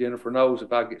Jennifer knows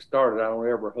if I get started, I don't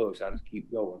ever hush. I just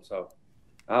keep going. So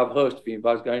I've hushed. If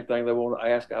anybody's got anything they want to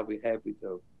ask, I'll be happy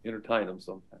to entertain them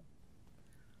sometime.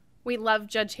 We love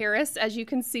Judge Harris, as you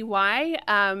can see why.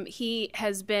 He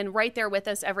has been right there with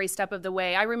us every step of the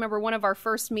way. I remember one of our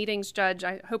first meetings, Judge,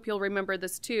 I hope you'll remember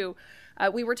this too.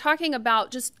 We were talking about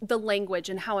just the language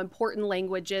and how important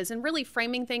language is, and really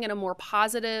framing things in a more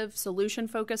positive,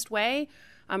 solution-focused way,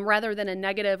 rather than a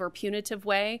negative or punitive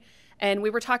way. And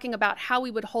we were talking about how we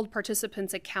would hold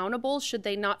participants accountable should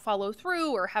they not follow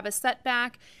through or have a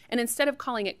setback. And instead of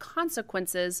calling it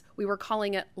consequences, we were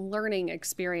calling it learning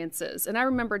experiences. And I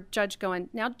remember Judge going,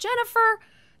 now, Jennifer,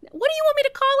 what do you want me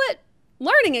to call it?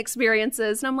 Learning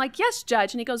experiences. And I'm like, yes,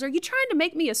 Judge. And he goes, are you trying to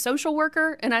make me a social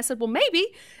worker? And I said, well, maybe.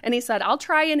 And he said, I'll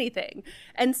try anything.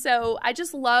 And so I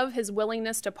just love his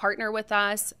willingness to partner with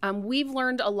us. We've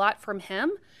learned a lot from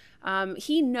him.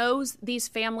 He knows these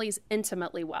families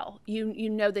intimately well. You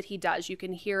know that he does. You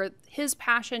can hear his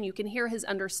passion. You can hear his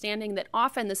understanding that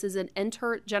often this is an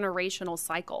intergenerational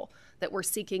cycle that we're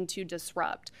seeking to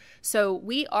disrupt. So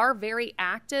we are very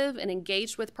active and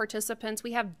engaged with participants.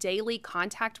 We have daily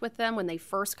contact with them when they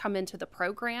first come into the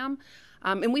program.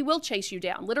 And we will chase you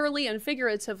down, literally and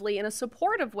figuratively, in a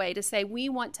supportive way to say, we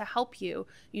want to help you.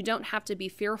 You don't have to be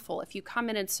fearful. If you come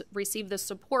in and receive this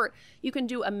support, you can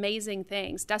do amazing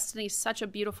things. Destiny's such a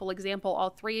beautiful example. All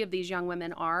 3 of these young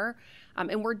women are.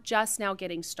 And we're just now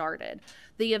getting started.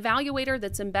 The evaluator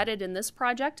that's embedded in this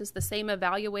project is the same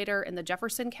evaluator in the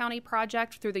Jefferson County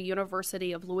project through the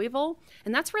University of Louisville.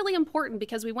 And that's really important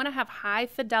because we want to have high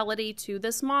fidelity to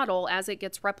this model as it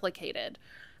gets replicated.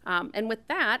 And with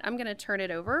that, I'm going to turn it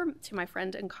over to my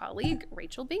friend and colleague,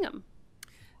 Rachel Bingham.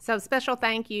 So special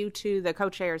thank you to the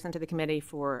co-chairs and to the committee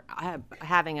for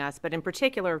having us, but in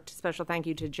particular, special thank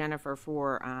you to Jennifer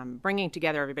for bringing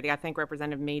together everybody. I think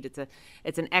Representative Mead,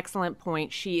 it's an excellent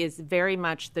point. She is very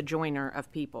much the joiner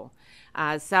of people.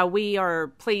 So we are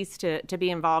pleased to be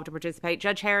involved to participate.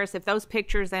 Judge Harris, if those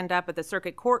pictures end up at the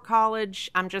Circuit Court College,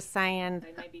 I'm just saying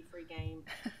they may be free game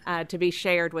to be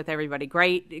shared with everybody.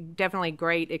 Definitely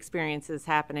great experiences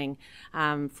happening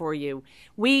for you.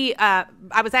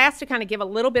 I was asked to kind of give a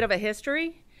little bit of a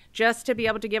history just to be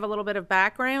able to give a little bit of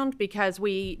background, because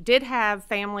we did have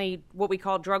family, what we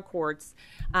call drug courts,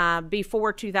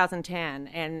 before 2010,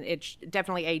 and it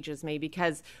definitely ages me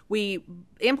because we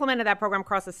implemented that program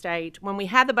across the state. When we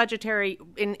had the budgetary,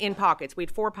 in pockets, we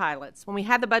had 4 pilots. When we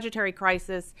had the budgetary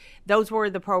crisis, those were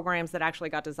the programs that actually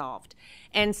got dissolved.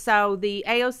 And so the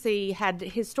AOC had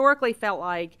historically felt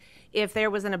like if there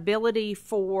was an ability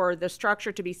for the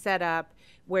structure to be set up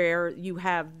where you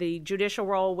have the judicial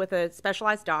role with a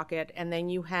specialized docket, and then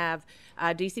you have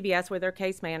DCBS with their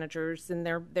case managers and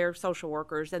their social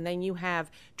workers, and then you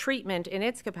have treatment in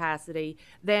its capacity,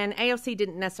 then AOC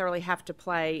didn't necessarily have to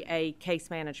play a case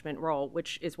management role,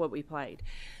 which is what we played.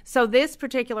 So this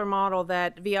particular model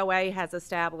that VOA has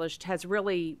established has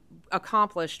really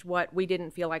accomplished what we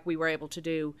didn't feel like we were able to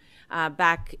do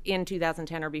back in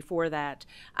 2010 or before that.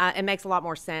 It makes a lot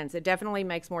more sense. It definitely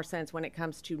makes more sense when it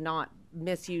comes to not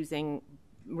misusing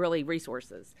really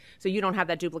resources. So you don't have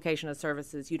that duplication of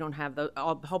services. You don't have a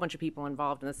whole bunch of people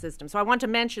involved in the system. So I want to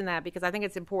mention that because I think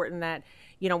it's important that,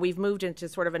 we've moved into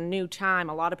sort of a new time.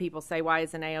 A lot of people say, why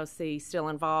isn't AOC still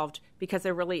involved? Because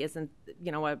there really isn't,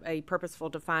 a purposeful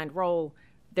defined role.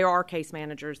 There are case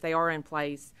managers, they are in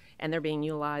place, and they're being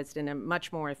utilized in a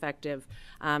much more effective,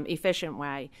 efficient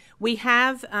way. We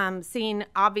have seen,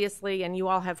 obviously, and you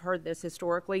all have heard this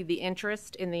historically, the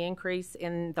interest in the increase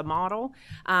in the model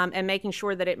and making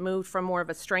sure that it moved from more of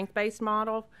a strength-based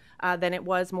model than it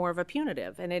was more of a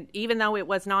punitive. And even though it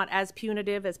was not as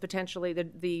punitive as potentially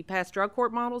the past drug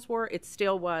court models were, it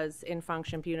still was in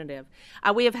function punitive.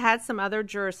 We have had some other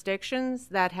jurisdictions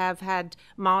that have had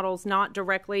models not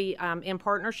directly in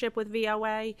partnership with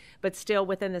VOA, but still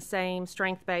within the same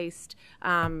strength-based,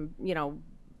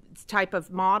 type of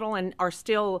model, and are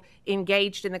still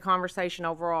engaged in the conversation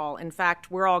overall. In fact,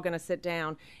 we're all going to sit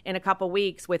down in a couple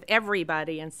weeks with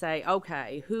everybody and say,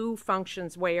 okay, who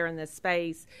functions where in this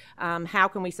space? How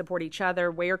can we support each other?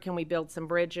 Where can we build some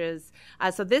bridges?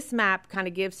 So this map kind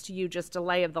of gives to you just a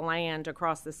lay of the land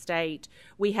across the state.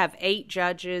 We have 8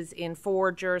 judges in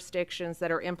 4 jurisdictions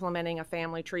that are implementing a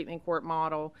family treatment court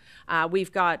model.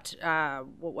 We've got,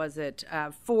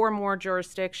 4 more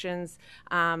jurisdictions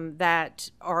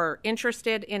that are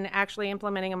interested in actually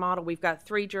implementing a model. We've got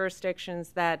 3 jurisdictions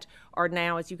that are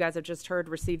now, as you guys have just heard,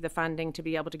 receive the funding to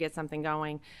be able to get something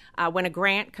going. When a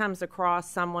grant comes across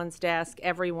someone's desk,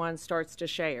 everyone starts to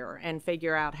share and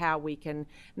figure out how we can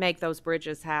make those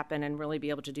bridges happen and really be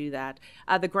able to do that.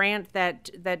 The grant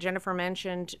that Jennifer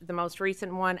mentioned, the most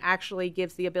recent one, actually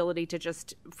gives the ability to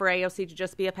for AOC to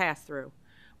just be a pass-through.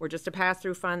 We're just a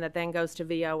pass-through fund that then goes to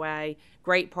VOA.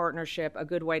 Great partnership, a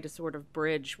good way to sort of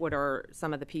bridge what are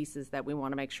some of the pieces that we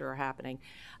want to make sure are happening.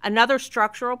 Another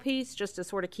structural piece, just to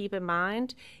sort of keep in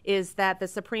mind, is that the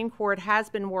Supreme Court has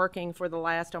been working for the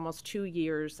last almost 2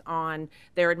 years on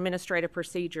their administrative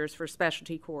procedures for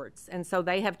specialty courts. And so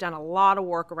they have done a lot of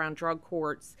work around drug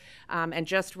courts and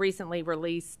just recently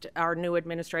released our new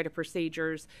administrative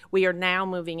procedures. We are now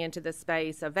moving into the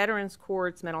space of veterans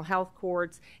courts, mental health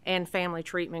courts, and family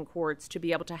treatment courts to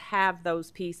be able to have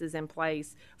those pieces in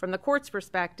place from the court's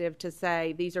perspective to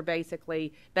say these are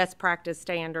basically best practice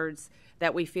standards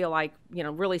that we feel like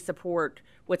really support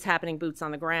what's happening boots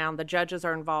on the ground. The judges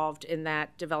are involved in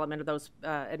that development of those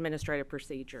administrative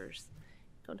procedures.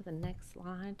 Go to the next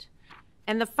slide.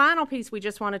 And the final piece we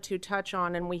just wanted to touch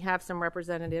on, and we have some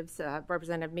representatives,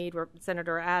 Representative Mead,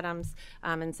 Senator Adams,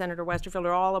 and Senator Westerfield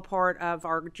are all a part of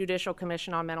our Judicial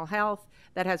Commission on Mental Health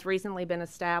that has recently been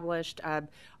established.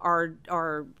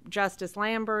 Our Justice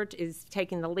Lambert is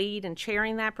taking the lead and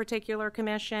chairing that particular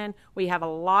commission. We have a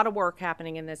lot of work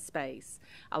happening in this space,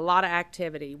 a lot of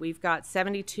activity. We've got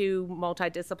 72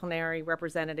 multidisciplinary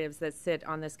representatives that sit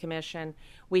on this commission.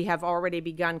 We have already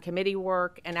begun committee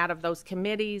work, and out of those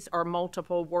committees are multiple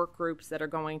work groups that are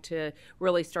going to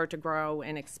really start to grow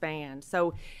and expand.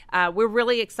 So we're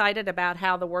really excited about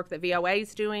how the work that VOA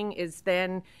is doing is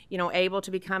then, able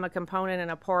to become a component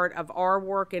and a part of our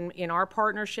work in our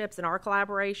partnerships and our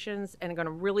collaborations, and going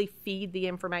to really feed the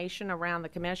information around the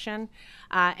commission,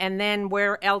 and then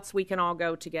where else we can all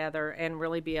go together and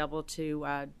really be able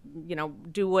to,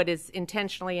 do what is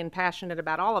intentionally and passionate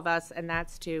about all of us, and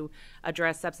that's to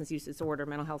address substance use disorder,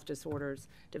 mental health disorders,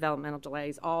 developmental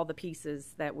delays, all the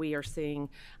pieces that we are seeing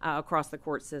across the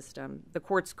court system. The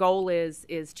court's goal is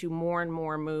to more and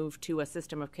more move to a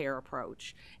system of care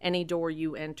approach. Any door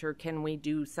you enter, can we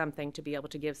do something to be able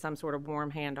to give some sort of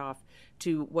warm handoff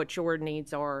to what your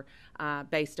needs are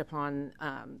based upon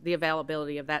the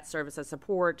availability of that service of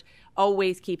support,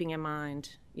 always keeping in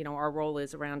mind, our role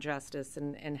is around justice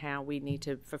and how we need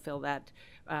to fulfill that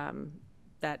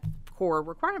core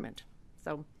requirement.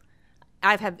 So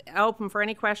I've had open for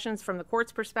any questions from the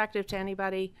court's perspective to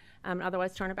anybody.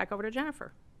 Otherwise, turn it back over to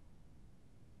Jennifer.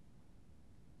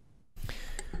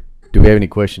 Do we have any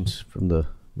questions from the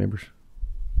members?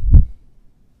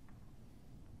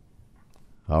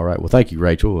 All right. Well, thank you,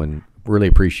 Rachel, and really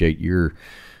appreciate your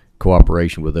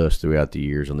cooperation with us throughout the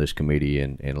years on this committee.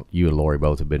 And you and Lori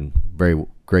both have been very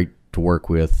great to work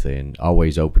with and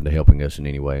always open to helping us in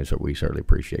any way. And so we certainly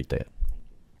appreciate that.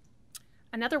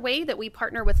 Another way that we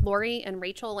partner with Lori and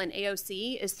Rachel and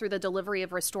AOC is through the delivery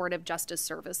of restorative justice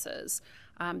services.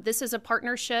 This is a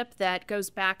partnership that goes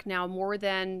back now more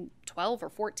than 12 or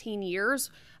 14 years.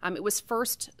 It was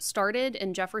first started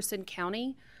in Jefferson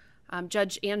County.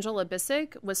 Judge Angela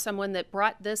Bissick was someone that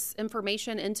brought this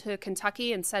information into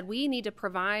Kentucky and said, we need to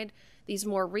provide these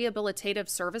more rehabilitative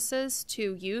services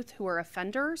to youth who are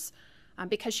offenders,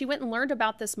 because she went and learned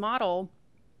about this model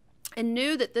and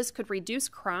knew that this could reduce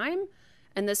crime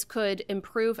and this could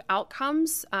improve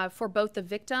outcomes for both the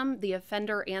victim, the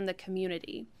offender, and the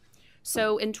community.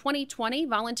 So in 2020,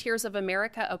 Volunteers of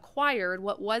America acquired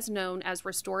what was known as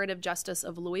Restorative Justice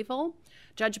of Louisville.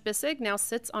 Judge Bissick now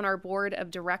sits on our board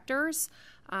of directors,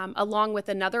 along with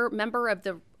another member of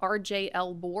the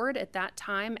RJL board at that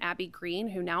time, Abby Green,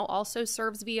 who now also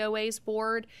serves VOA's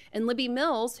board, and Libby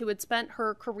Mills, who had spent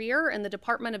her career in the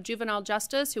Department of Juvenile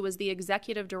Justice, who was the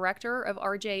executive director of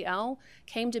RJL,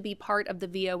 came to be part of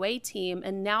the VOA team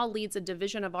and now leads a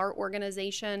division of our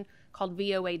organization called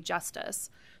VOA Justice.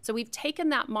 So we've taken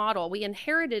that model. We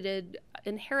inherited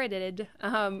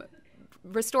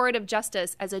Restorative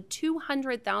Justice as a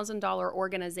 $200,000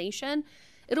 organization.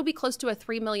 It'll be close to a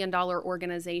 $3 million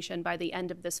organization by the end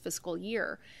of this fiscal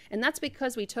year. And that's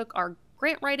because we took our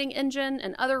grant writing engine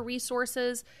and other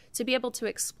resources to be able to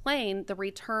explain the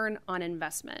return on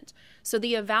investment. So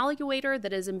the evaluator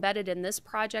that is embedded in this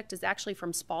project is actually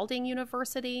from Spalding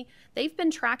University. They've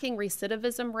been tracking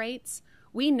recidivism rates.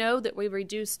 We know that we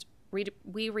reduce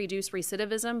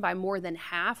recidivism by more than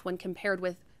half when compared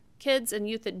with kids and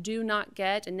youth that do not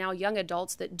get, and now young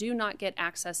adults that do not get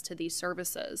access to these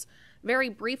services. Very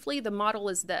briefly, the model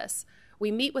is this.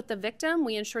 We meet with the victim.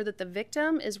 We ensure that the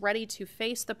victim is ready to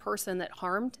face the person that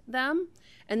harmed them.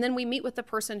 And then we meet with the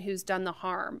person who's done the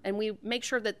harm. And we make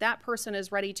sure that that person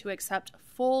is ready to accept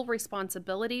full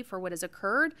responsibility for what has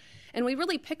occurred. And we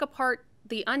really pick apart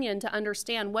the onion to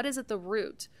understand what is at the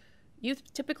root.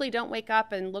 Youth typically don't wake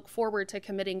up and look forward to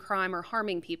committing crime or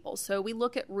harming people. So we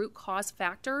look at root cause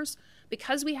factors.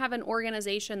 Because we have an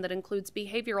organization that includes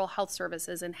behavioral health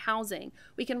services and housing,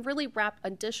 we can really wrap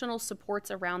additional supports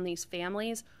around these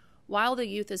families while the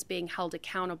youth is being held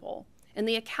accountable. And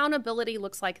the accountability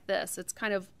looks like this. It's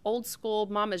kind of old school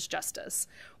mama's justice,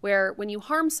 where when you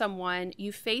harm someone,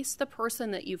 you face the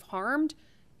person that you've harmed,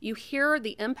 you hear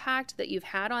the impact that you've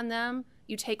had on them,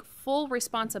 you take full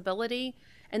responsibility,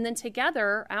 and then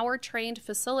together, our trained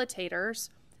facilitators,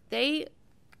 they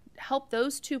help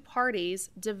those two parties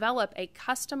develop a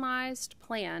customized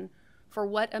plan for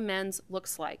what amends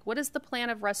looks like. What is the plan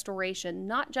of restoration,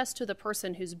 not just to the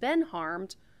person who's been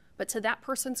harmed, but to that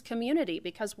person's community?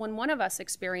 Because when one of us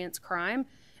experience crime,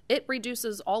 it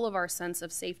reduces all of our sense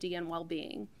of safety and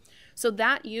well-being. So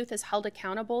that youth is held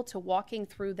accountable to walking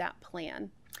through that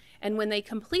plan. And when they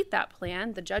complete that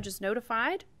plan, the judge is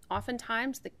notified.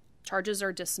 Oftentimes, the charges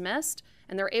are dismissed,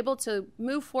 and they're able to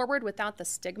move forward without the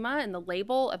stigma and the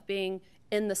label of being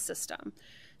in the system.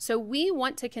 So we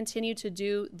want to continue to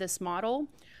do this model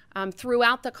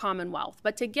throughout the Commonwealth.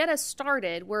 But to get us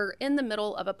started, we're in the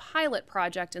middle of a pilot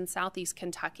project in Southeast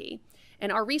Kentucky.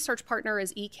 And our research partner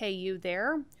is EKU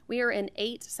there. We are in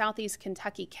 8 Southeast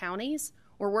Kentucky counties.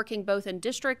 We're working both in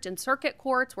district and circuit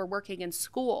courts. We're working in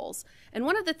schools. And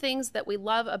one of the things that we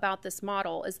love about this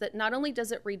model is that not only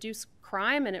does it reduce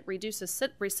crime and it reduces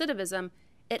recidivism,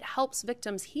 it helps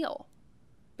victims heal.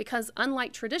 Because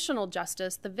unlike traditional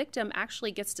justice, the victim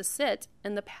actually gets to sit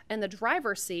in the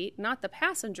driver's seat, not the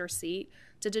passenger seat,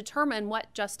 to determine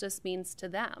what justice means to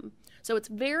them. So it's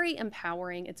very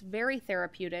empowering. It's very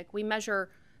therapeutic. We measure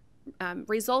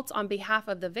results on behalf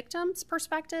of the victim's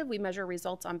perspective. We measure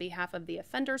results on behalf of the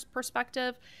offender's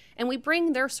perspective. And we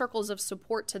bring their circles of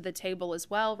support to the table as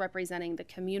well, representing the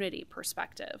community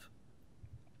perspective.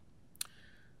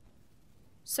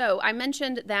 So I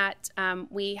mentioned that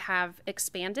we have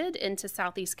expanded into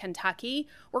Southeast Kentucky.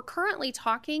 We're currently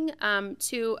talking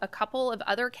to a couple of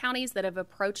other counties that have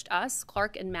approached us,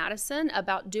 Clark and Madison,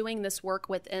 about doing this work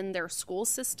within their school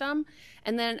system.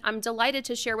 And then I'm delighted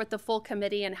to share with the full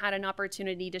committee, and had an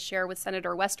opportunity to share with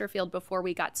Senator Westerfield before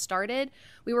we got started.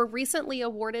 We were recently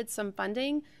awarded some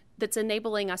funding that's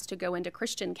enabling us to go into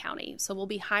Christian County. So we'll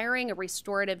be hiring a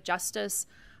restorative justice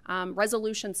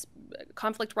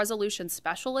conflict resolution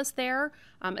specialist there,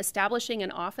 establishing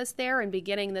an office there and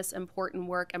beginning this important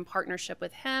work in partnership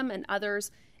with him and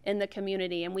others in the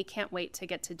community. And we can't wait to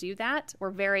get to do that.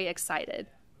 We're very excited.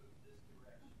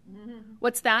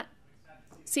 What's that?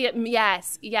 See it?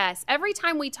 Yes, yes. Every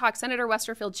time we talk, Senator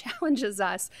Westerfield challenges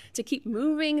us to keep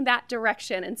moving that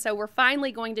direction. And so we're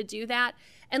finally going to do that.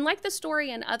 And like the story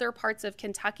in other parts of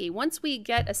Kentucky, once we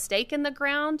get a stake in the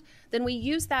ground, then we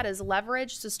use that as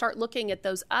leverage to start looking at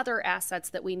those other assets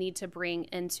that we need to bring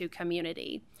into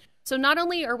community. So not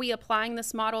only are we applying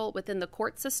this model within the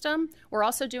court system, we're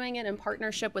also doing it in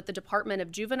partnership with the Department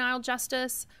of Juvenile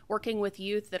Justice, working with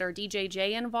youth that are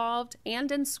DJJ involved,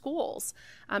 and in schools.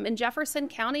 In Jefferson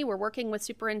County, we're working with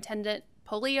Superintendent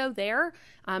Polio there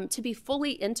to be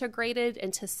fully integrated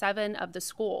into 7 of the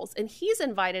schools. And he's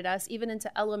invited us even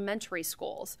into elementary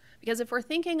schools, because if we're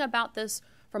thinking about this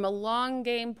from a long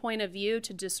game point of view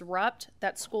to disrupt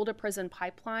that school to prison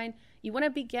pipeline, you want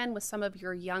to begin with some of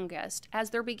your youngest as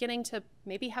they're beginning to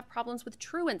maybe have problems with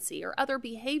truancy or other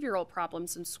behavioral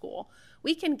problems in school.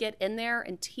 We can get in there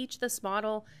and teach this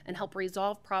model and help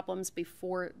resolve problems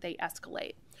before they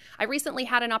escalate. I recently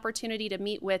had an opportunity to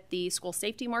meet with the school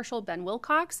safety marshal, Ben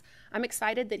Wilcox. I'm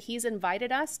excited that he's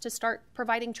invited us to start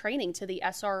providing training to the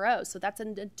SRO. So that's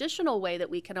an additional way that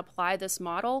we can apply this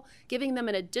model, giving them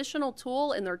an additional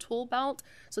tool in their tool belt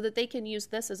so that they can use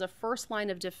this as a first line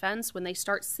of defense when they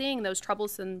start seeing those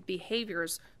troublesome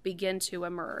behaviors begin to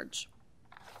emerge.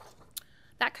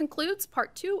 That concludes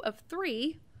part 2 of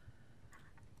 3.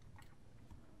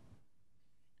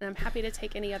 And I'm happy to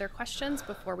take any other questions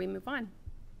before we move on.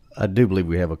 I do believe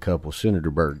we have a couple.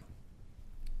 Senator Byrd.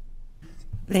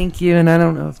 Thank you. And I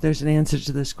don't know if there's an answer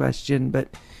to this question,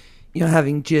 but,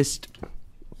 having just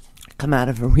come out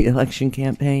of a re-election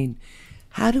campaign,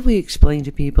 how do we explain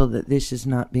to people that this is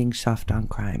not being soft on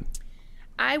crime?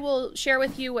 I will share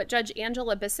with you what Judge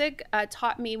Angela Bissig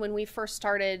taught me when we first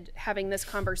started having this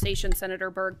conversation, Senator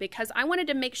Byrd, because I wanted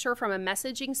to make sure from a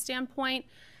messaging standpoint.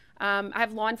 I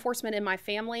have law enforcement in my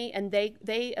family, and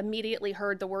they immediately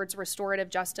heard the words restorative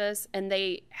justice, and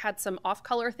they had some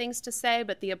off-color things to say,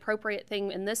 but the appropriate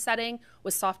thing in this setting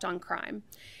was soft on crime.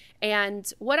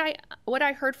 And what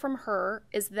I heard from her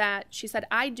is that she said,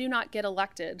 I do not get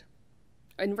elected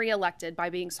and reelected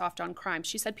by being soft on crime.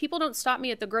 She said, people don't stop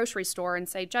me at the grocery store and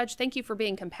say, Judge, thank you for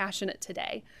being compassionate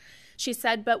today. She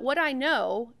said, but what I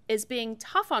know is being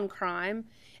tough on crime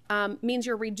means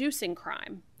you're reducing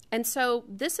crime. And so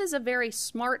this is a very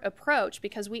smart approach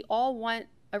because we all want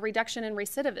a reduction in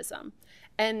recidivism.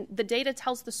 And the data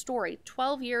tells the story.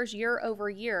 12 years, year over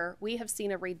year, we have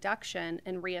seen a reduction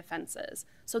in reoffenses.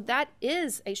 So that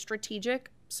is a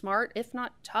strategic, smart, if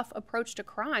not tough approach to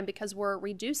crime because we're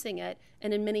reducing it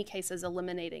and in many cases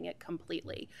eliminating it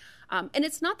completely. And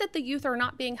it's not that the youth are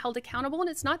not being held accountable, and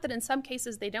it's not that in some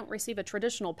cases they don't receive a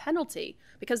traditional penalty,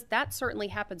 because that certainly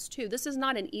happens too. This is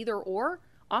not an either or.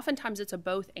 Oftentimes it's a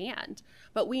both and.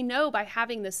 But we know by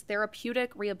having this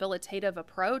therapeutic rehabilitative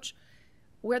approach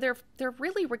where they're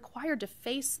really required to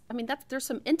face, there's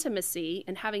some intimacy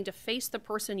in having to face the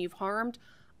person you've harmed,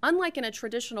 unlike in a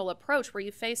traditional approach where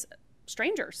you face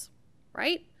strangers,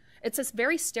 right? It's this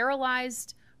very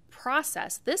sterilized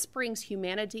process. This brings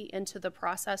humanity into the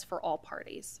process for all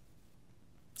parties.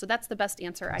 So that's the best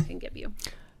answer I can give you.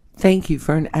 Thank you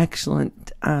for an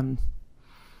excellent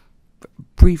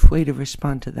brief way to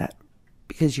respond to that,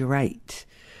 because you're right.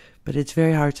 But it's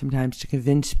very hard sometimes to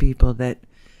convince people that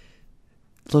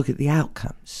look at the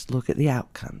outcomes,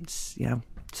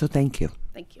 So thank you.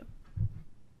 Thank you.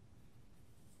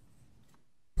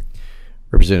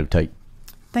 Representative Tate.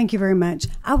 Thank you very much.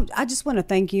 I just want to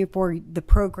thank you for the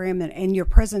program and your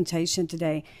presentation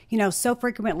today. So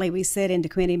frequently we sit into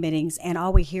committee meetings and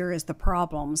all we hear is the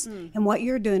problems. And what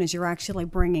you're doing is you're actually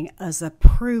bringing us a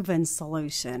proven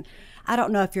solution. I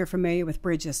don't know if you're familiar with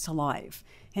Bridges to Life.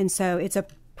 And so it's a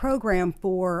program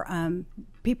for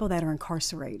people that are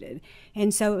incarcerated.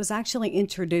 And so it was actually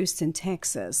introduced in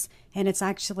Texas, and it's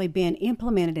actually been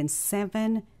implemented in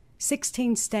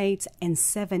 16 states and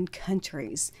 7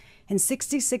 countries. And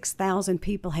 66,000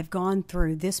 people have gone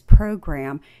through this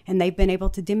program, and they've been able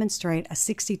to demonstrate a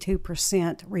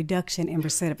 62% reduction in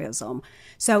recidivism.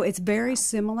 So it's very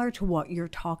similar to what you're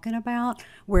talking about,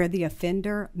 where the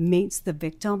offender meets the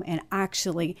victim and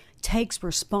actually takes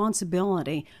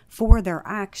responsibility for their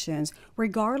actions,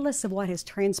 regardless of what has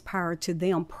transpired to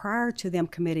them prior to them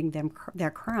committing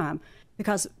their crime.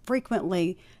 because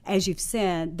frequently, as you've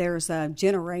said, there's a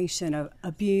generation of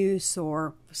abuse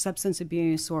or substance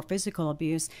abuse or physical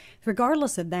abuse.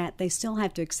 Regardless of that, they still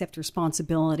have to accept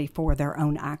responsibility for their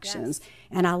own actions. Yes.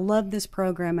 And I love this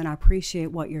program, and I appreciate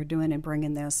what you're doing in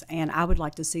bringing this. And I would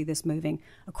like to see this moving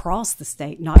across the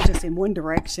state, not just in one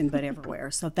direction, but everywhere.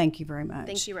 So thank you very much.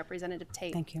 Thank you, Representative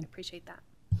Tate. Thank you. I appreciate that.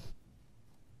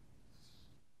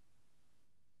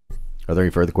 Are there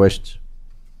any further questions?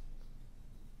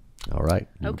 All right.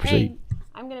 You okay. Proceed.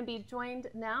 I'm going to be joined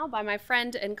now by my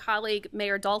friend and colleague,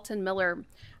 Mayor Dalton Miller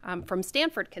from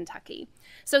Stanford, Kentucky.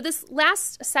 So this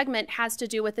last segment has to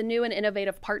do with a new and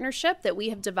innovative partnership that we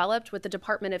have developed with the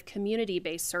Department of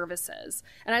Community-Based Services.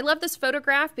 And I love this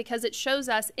photograph because it shows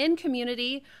us in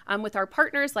community with our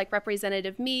partners like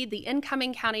Representative Mead, the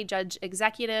incoming County Judge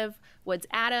Executive, Woods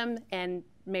Adam, and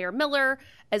Mayor Miller,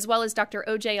 as well as Dr.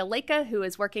 O.J. Aleka, who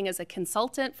is working as a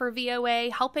consultant for VOA,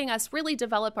 helping us really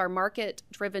develop our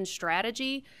market-driven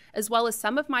strategy, as well as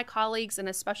some of my colleagues and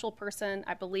a special person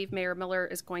I believe Mayor Miller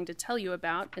is going to tell you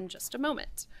about in just a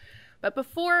moment. But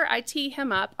before I tee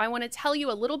him up, I want to tell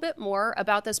you a little bit more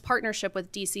about this partnership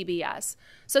with DCBS.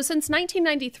 So since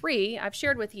 1993, I've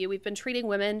shared with you, we've been treating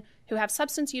women who have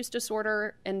substance use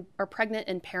disorder and are pregnant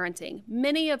and parenting,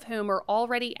 many of whom are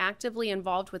already actively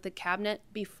involved with the cabinet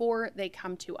before they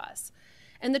come to us.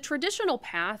 And the traditional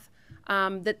path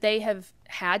that they have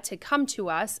had to come to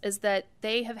us is that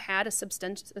they have had a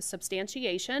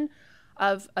substantiation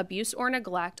of abuse or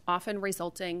neglect, often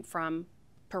resulting from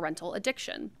parental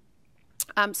addiction.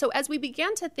 So as we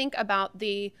began to think about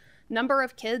the number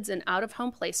of kids in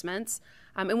out-of-home placements,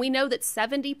 and we know that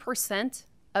 70%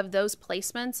 of those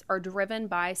placements are driven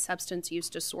by substance use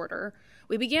disorder,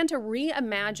 we began to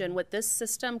reimagine what this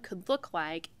system could look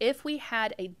like if we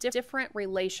had a different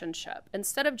relationship.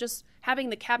 Instead of just having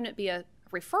the cabinet be a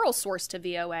referral source to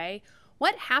VOA,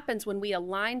 what happens when we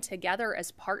align together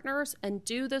as partners and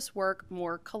do this work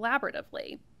more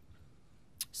collaboratively?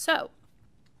 So,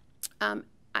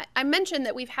 I mentioned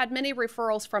that we've had many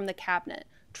referrals from the cabinet.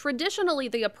 Traditionally,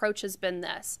 the approach has been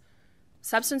this.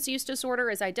 Substance use disorder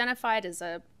is identified as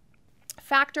a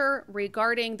factor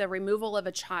regarding the removal of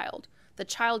a child. The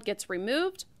child gets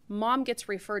removed, mom gets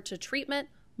referred to treatment.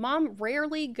 Mom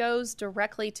rarely goes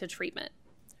directly to treatment,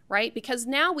 right? Because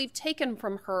now we've taken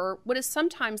from her what is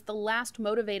sometimes the last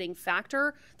motivating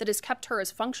factor that has kept her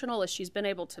as functional as she's been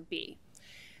able to be.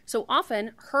 So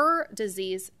often, her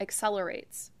disease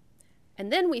accelerates.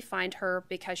 And then we find her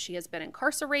because she has been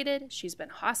incarcerated, she's been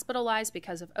hospitalized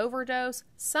because of overdose,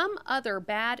 some other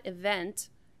bad event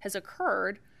has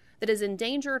occurred that has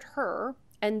endangered her,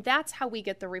 and that's how we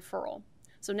get the referral.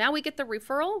 So now we get the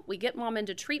referral, we get mom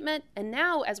into treatment, and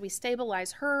now as we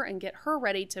stabilize her and get her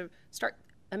ready to start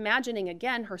imagining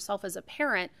again herself as a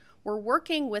parent, we're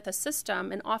working with a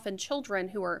system and often children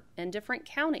who are in different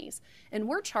counties, and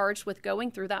we're charged with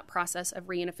going through that process of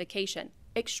reunification.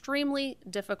 Extremely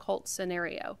difficult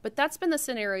scenario, but that's been the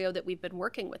scenario that we've been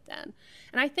working with then.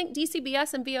 And I think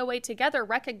DCBS and VOA together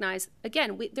recognize,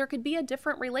 again, there could be a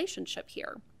different relationship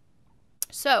here.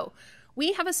 So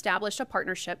we have established a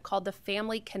partnership called the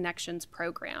Family Connections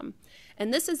Program.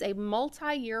 And this is a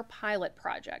multi-year pilot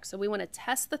project. So we want to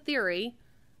test the theory,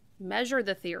 measure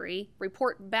the theory,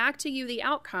 report back to you the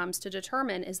outcomes to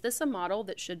determine, is this a model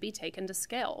that should be taken to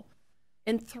scale?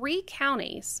 In 3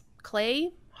 counties,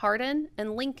 Clay, Hardin,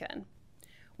 and Lincoln,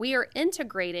 we are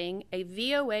integrating a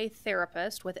VOA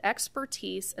therapist with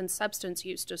expertise in substance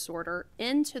use disorder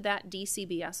into that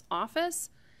DCBS office.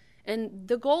 And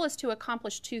the goal is to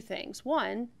accomplish 2 things.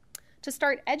 One, to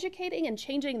start educating and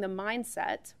changing the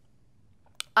mindset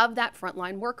of that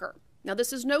frontline worker. Now,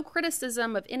 this is no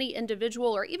criticism of any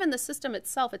individual or even the system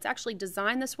itself. It's actually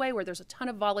designed this way where there's a ton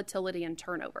of volatility and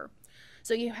turnover.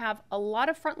 So you have a lot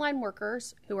of frontline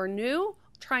workers who are new,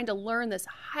 trying to learn this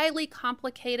highly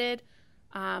complicated,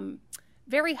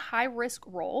 very high-risk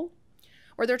role,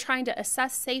 where they're trying to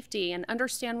assess safety and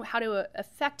understand how to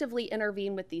effectively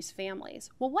intervene with these families.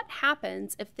 Well, what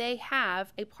happens if they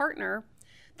have a partner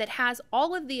that has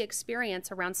all of the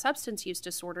experience around substance use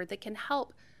disorder that can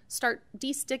help start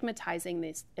destigmatizing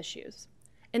these issues,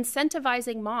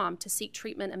 incentivizing mom to seek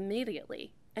treatment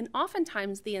immediately? And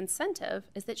oftentimes the incentive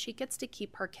is that she gets to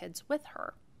keep her kids with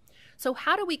her. So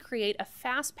how do we create a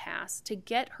fast pass to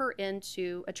get her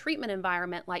into a treatment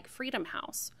environment like Freedom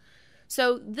House?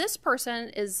 So this person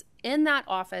is in that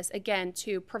office, again,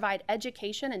 to provide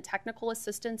education and technical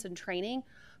assistance and training,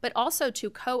 but also to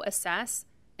co-assess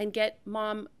and get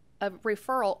mom a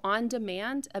referral on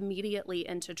demand immediately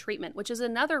into treatment, which is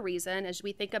another reason, as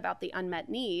we think about the unmet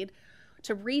need,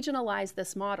 to regionalize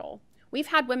this model. We've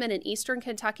had women in Eastern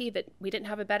Kentucky that we didn't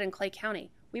have a bed in Clay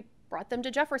County. We brought them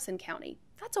to Jefferson County.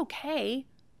 That's okay.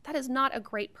 That is not a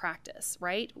great practice,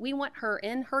 right? We want her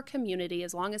in her community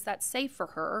as long as that's safe for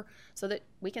her so that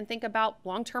we can think about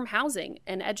long-term housing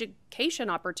and education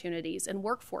opportunities and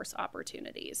workforce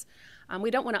opportunities. We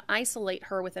don't want to isolate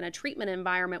her within a treatment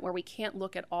environment where we can't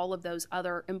look at all of those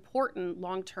other important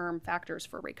long-term factors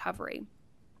for recovery.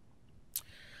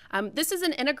 This is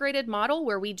an integrated model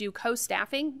where we do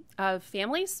co-staffing of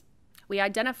families. We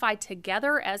identify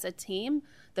together as a team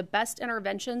the best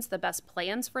interventions, the best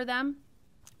plans for them.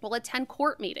 We'll attend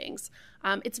court meetings.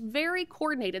 It's very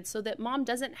coordinated so that mom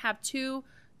doesn't have two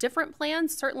different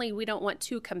plans. Certainly, we don't want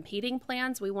two competing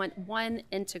plans. We want one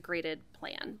integrated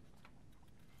plan.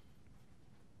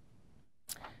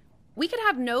 We could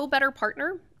have no better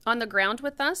partner on the ground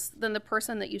with us than the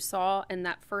person that you saw in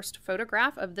that first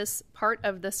photograph of this part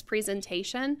of this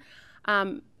presentation.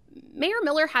 Mayor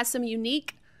Miller has some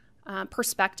unique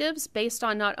perspectives based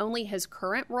on not only his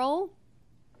current role,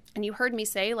 and you heard me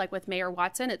say, like with Mayor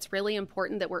Watson, it's really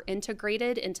important that we're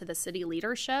integrated into the city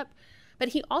leadership, but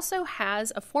he also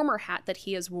has a former hat that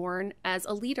he has worn as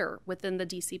a leader within the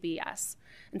DCBS.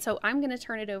 And so I'm going to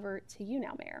turn it over to you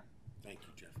now, Mayor. Thank you,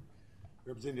 Jeff.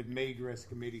 Representative Meade, rest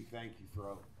committee, thank you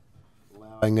for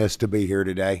allowing us to be here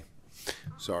today.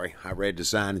 Sorry, I read the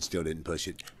sign and still didn't push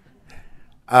it.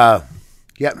 Yeah,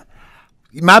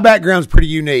 my background's pretty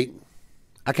unique.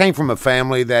 I came from a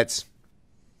family that's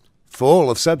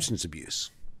full of substance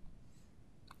abuse.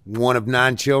 One of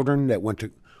 9 children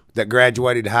that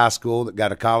graduated high school, that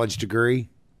got a college degree,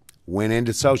 went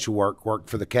into social work, worked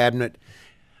for the cabinet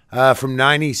from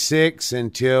 96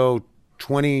 until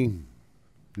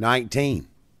 2019.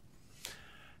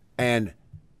 And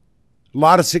a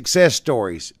lot of success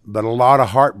stories, but a lot of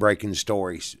heartbreaking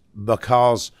stories,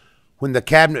 because when the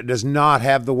cabinet does not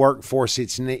have the workforce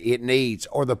it needs,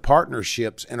 or the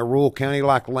partnerships in a rural county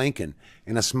like Lincoln,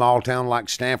 in a small town like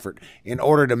Stanford, in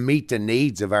order to meet the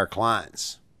needs of our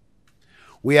clients,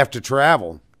 we have to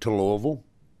travel to Louisville,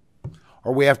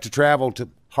 or we have to travel to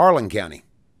Harlan County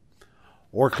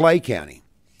or Clay County.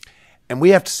 And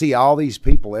we have to see all these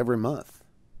people every month.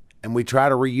 And we try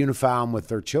to reunify them with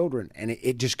their children, and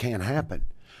it just can't happen,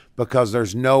 because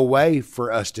there's no way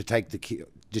for us to take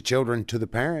the children to the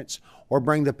parents or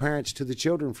bring the parents to the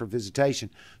children for visitation.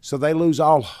 So they lose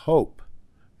all hope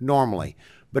normally.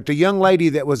 But the young lady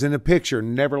that was in the picture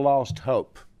never lost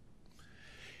hope.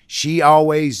 She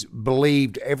always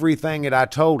believed everything that I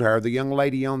told her, the young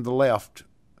lady on the left.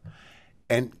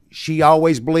 And she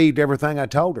always believed everything I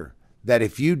told her, that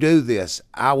if you do this,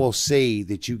 I will see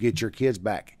that you get your kids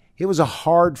back. It was a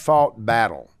hard-fought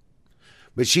battle.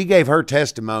 But she gave her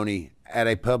testimony at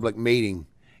a public meeting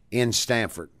in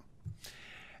Stanford,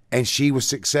 and she was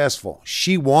successful.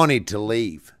 She wanted to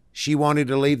leave. She wanted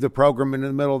to leave the program in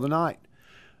the middle of the night.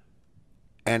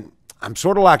 And I'm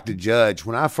sort of like the judge.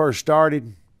 When I first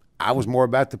started, I was more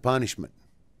about the punishment.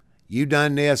 You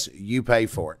done this, you pay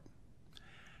for it.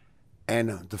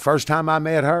 And the first time I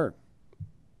met her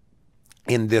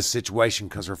in this situation,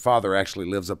 because her father actually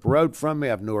lives up the road from me,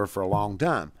 I've known her for a long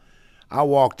time, I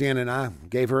walked in and I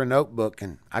gave her a notebook,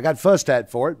 and I got fussed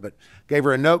at for it, but gave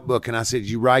her a notebook, and I said,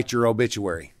 you write your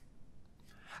obituary.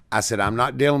 I said, I'm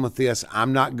not dealing with this.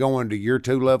 I'm not going to your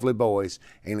 2 lovely boys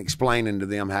and explaining to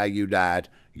them how you died.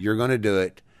 You're going to do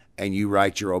it, and you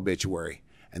write your obituary.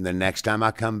 And the next time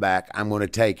I come back, I'm going to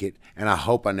take it, and I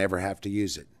hope I never have to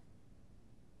use it.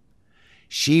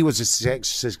 She was a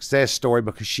success story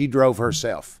because she drove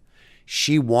herself.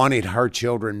 She wanted her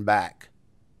children back.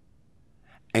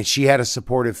 And she had a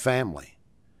supportive family.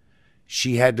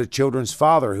 She had the children's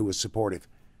father who was supportive.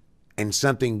 And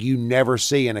something you never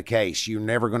see in a case. You're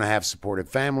never going to have supportive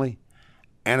family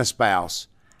and a spouse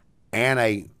and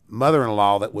a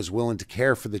mother-in-law that was willing to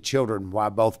care for the children while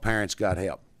both parents got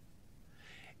help.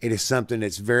 It is something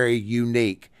that's very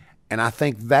unique. And I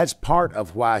think that's part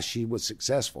of why she was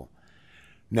successful.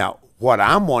 Now, what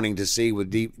I'm wanting to see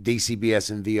with DCBS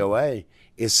and VOA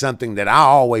is something that I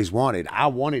always wanted. I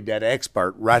wanted that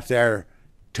expert right there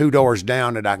 2 doors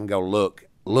down that I can go,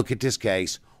 look at this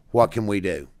case. What can we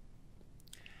do?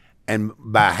 And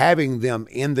by having them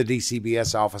in the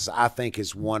DCBS office, I think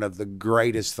is one of the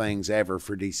greatest things ever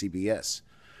for DCBS,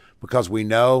 because we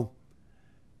know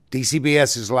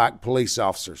DCBS is like police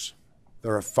officers.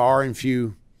 There are far and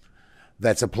few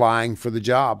that's applying for the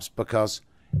jobs because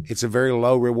it's a very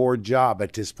low reward job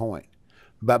at this point.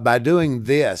 But by doing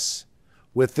this,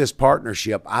 with this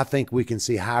partnership, I think we can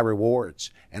see high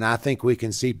rewards, and I think we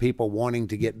can see people wanting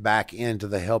to get back into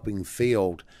the helping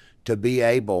field to be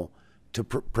able to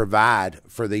provide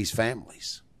for these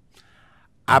families.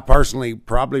 I personally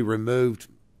probably removed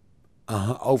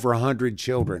over 100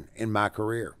 children in my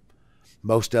career,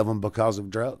 most of them because of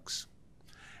drugs.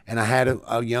 And I had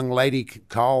a young lady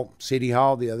call City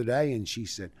Hall the other day, and she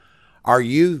said, "Are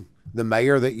you the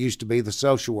mayor that used to be the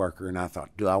social worker?" And I thought,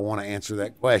 do I want to answer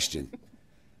that question?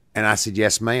 And I said,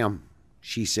 "Yes, ma'am."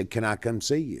 She said, "Can I come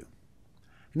see you?"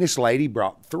 And this lady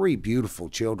brought 3 beautiful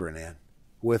children in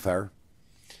with her.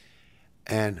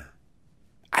 And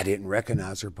I didn't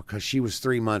recognize her because she was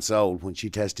 3 months old when she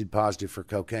tested positive for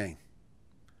cocaine.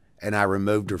 And I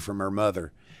removed her from her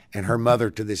mother. And her mother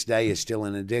to this day is still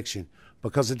in addiction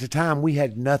because at the time we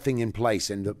had nothing in place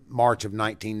in the March of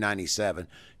 1997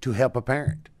 to help a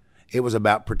parent. It was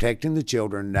about protecting the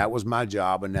children. That was my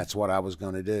job, and that's what I was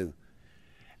going to do.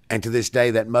 And to this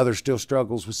day, that mother still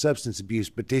struggles with substance abuse.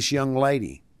 But this young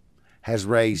lady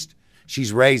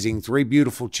she's raising 3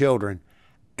 beautiful children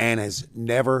and has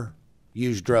never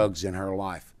used drugs in her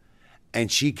life.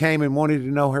 And she came and wanted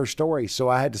to know her story, so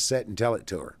I had to sit and tell it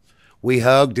to her. We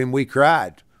hugged and we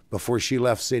cried before she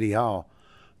left City Hall.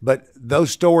 But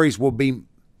those stories will be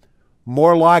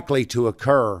more likely to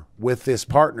occur with this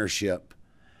partnership.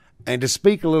 And to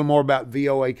speak a little more about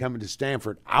VOA coming to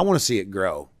Stanford, I want to see it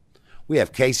grow. We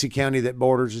have Casey County that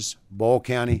borders us, Boyle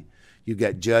County. You've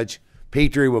got Judge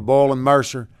Petrie with Boyle and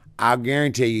Mercer. I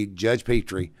guarantee you Judge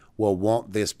Petrie will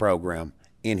want this program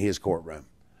in his courtroom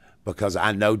because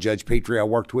I know Judge Petrie. I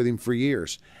worked with him for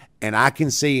years. And I can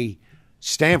see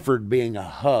Stanford being a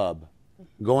hub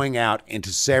going out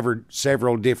into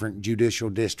several different judicial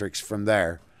districts from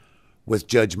there with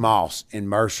Judge Moss and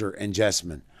Mercer and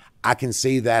Jessamine. I can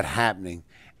see that happening.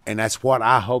 And that's what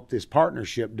I hope this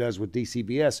partnership does with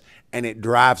DCBS. And it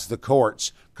drives the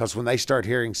courts because when they start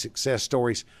hearing success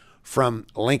stories from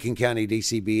Lincoln County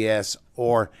DCBS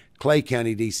or Clay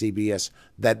County DCBS,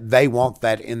 that they want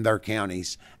that in their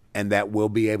counties and that we'll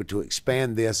be able to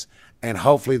expand this. And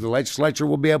hopefully the legislature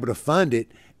will be able to fund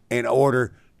it in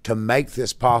order to make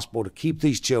this possible to keep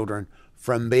these children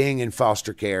from being in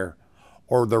foster care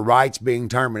or the rights being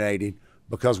terminated,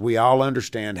 because we all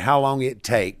understand how long it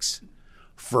takes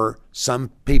for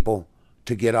some people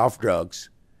to get off drugs.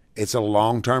 It's a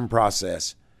long-term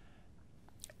process.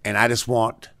 And I just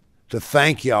want to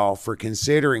thank y'all for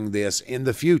considering this in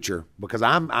the future, because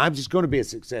I'm just going to be a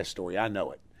success story. I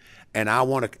know it. And I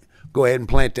want to go ahead and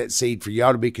plant that seed for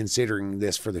y'all to be considering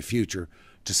this for the future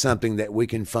to something that we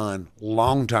can fund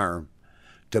long-term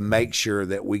to make sure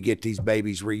that we get these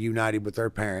babies reunited with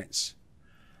their parents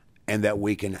and that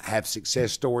we can have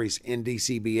success stories in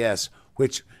DCBS,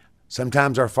 which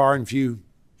sometimes are far and few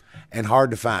and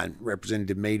hard to find,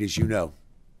 Representative Meade, as you know.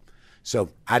 So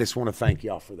I just want to thank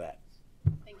y'all for that.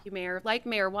 Thank you, Mayor. Like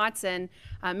Mayor Watson,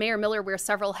 Mayor Miller wears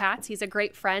several hats. He's a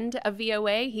great friend of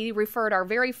VOA. He referred our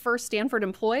very first Stanford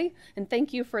employee, and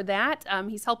thank you for that.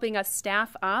 He's helping us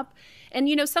staff up. And,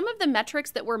 you know, some of the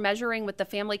metrics that we're measuring with the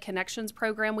Family Connections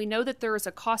program, we know that there is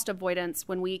a cost avoidance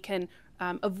when we can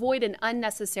avoid an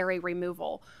unnecessary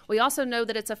removal. We also know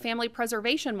that it's a family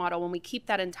preservation model when we keep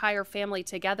that entire family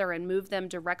together and move them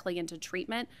directly into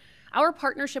treatment. Our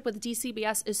partnership with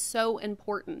DCBS is so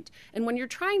important. And when you're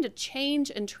trying to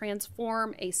change and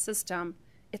transform a system,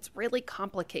 it's really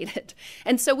complicated.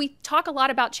 And so we talk a lot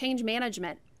about change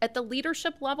management. At the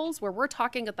leadership levels, where we're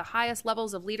talking at the highest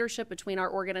levels of leadership between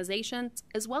our organizations,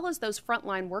 as well as those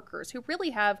frontline workers who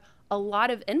really have a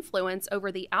lot of influence over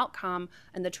the outcome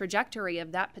and the trajectory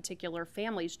of that particular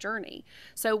family's journey.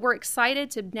 So we're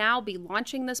excited to now be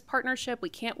launching this partnership. We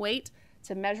can't wait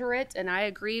to measure it, and I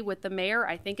agree with the mayor.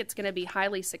 I think it's going to be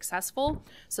highly successful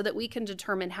so that we can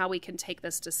determine how we can take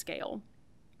this to scale.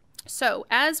 So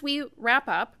as we wrap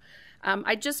up,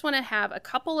 I just want to have a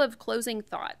couple of closing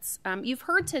thoughts. You've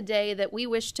heard today that we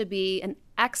wish to be an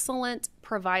excellent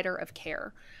provider of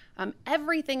care.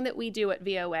 Everything that we do at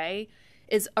VOA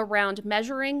is around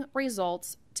measuring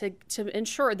results to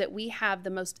ensure that we have the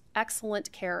most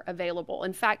excellent care available.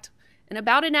 In fact, in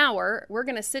about an hour, we're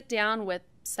going to sit down with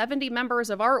 70 members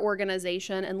of our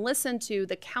organization and listen to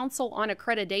the Council on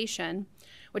Accreditation,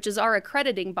 which is our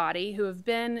accrediting body, who have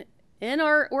been in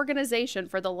our organization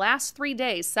for the last 3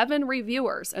 days, 7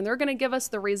 reviewers, and they're going to give us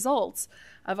the results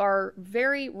of our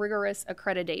very rigorous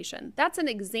accreditation. That's an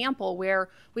example where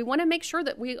we want to make sure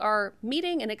that we are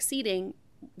meeting and exceeding.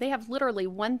 They have literally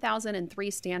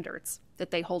 1,003 standards that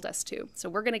they hold us to. So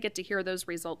we're going to get to hear those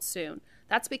results soon.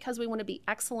 That's because we want to be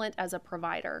excellent as a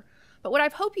provider. But what I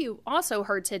hope you also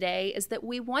heard today is that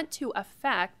we want to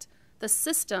affect the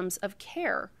systems of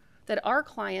care that our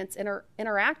clients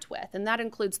interact with, and that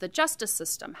includes the justice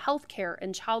system, healthcare,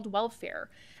 and child welfare.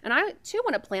 And I, too,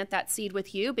 want to plant that seed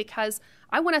with you because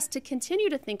I want us to continue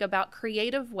to think about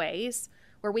creative ways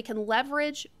where we can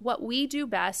leverage what we do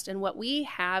best and what we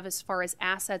have as far as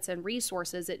assets and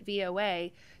resources at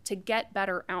VOA to get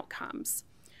better outcomes.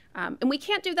 And we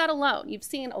can't do that alone. You've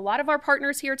seen a lot of our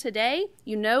partners here today.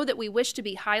 You know that we wish to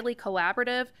be highly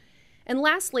collaborative. And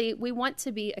lastly, we want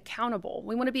to be accountable.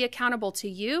 We want to be accountable to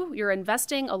you. You're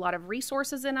investing a lot of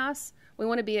resources in us. We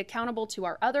want to be accountable to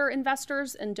our other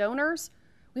investors and donors.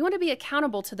 We want to be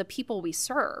accountable to the people we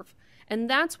serve. And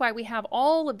that's why we have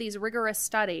all of these rigorous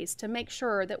studies to make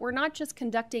sure that we're not just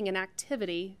conducting an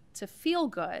activity to feel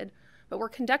good, but we're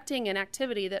conducting an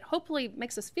activity that hopefully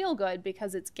makes us feel good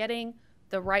because it's getting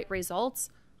the right results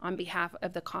on behalf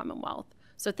of the Commonwealth.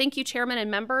 So thank you, Chairman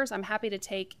and members. I'm happy to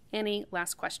take any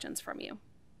last questions from you.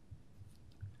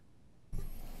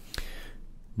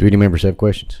 Do any members have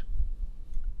questions?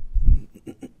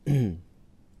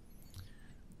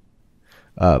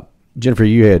 Jennifer,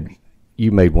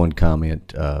 you made one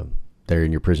comment there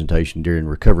in your presentation during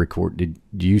recovery court.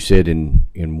 You said in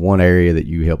one area that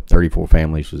you helped 34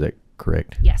 families? Was that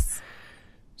correct? Yes.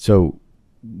 So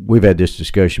we've had this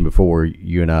discussion before.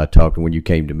 You and I talked when you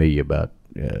came to me about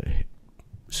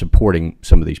supporting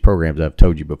some of these programs. I've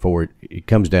told you before, it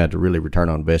comes down to really return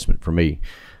on investment for me.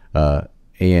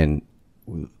 And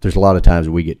there's a lot of times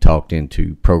we get talked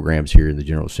into programs here in the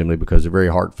General Assembly because they're very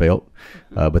heartfelt,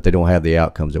 but they don't have the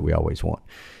outcomes that we always want.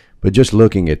 But just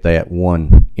looking at that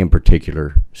one in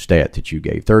particular stat that you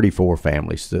gave, 34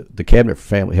 families, the Cabinet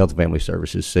for Health and Family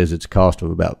Services says it's a cost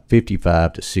of about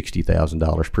 $55,000 to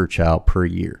 $60,000 per child per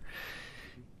year.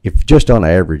 If just on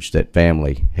average that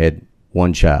family had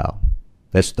one child,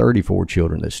 that's 34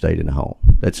 children that stayed in the home.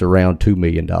 That's around $2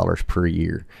 million per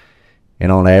year.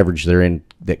 And on average, they're in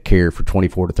that care for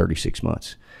 24 to 36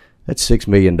 months. That's $6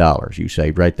 million you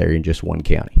saved right there in just one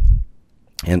county.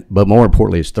 But more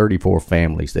importantly, it's 34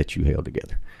 families that you held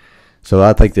together. So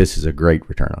I think this is a great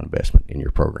return on investment in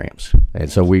your programs. And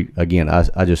so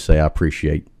I just say I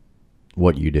appreciate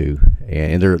what you do.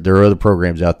 And there are other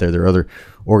programs out there. There are other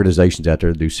organizations out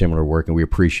there that do similar work, and we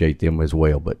appreciate them as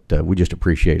well. But we just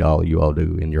appreciate all you all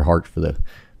do in your heart for the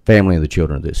family and the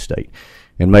children of this state.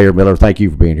 And Mayor Miller, thank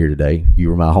you for being here today. You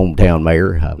were my hometown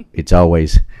mayor. It's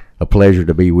always a pleasure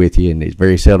to be with you, and it's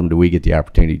very seldom do we get the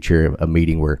opportunity to chair a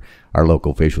meeting where our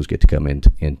local officials get to come in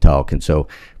and talk. And so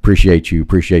appreciate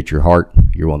your heart.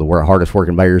 You're one of the hardest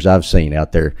working mayors I've seen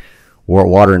out there,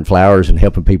 watering flowers and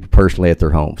helping people personally at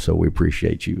their homes. So we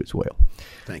appreciate you as well.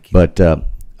 Thank you. But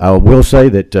I will say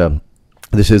that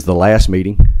this is the last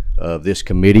meeting of this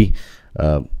committee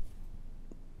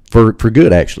for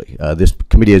good, actually. This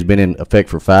committee has been in effect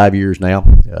for 5 years now.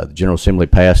 The General Assembly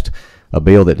passed a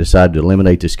bill that decided to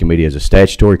eliminate this committee as a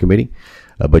statutory committee,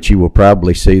 but you will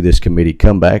probably see this committee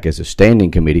come back as a standing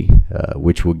committee,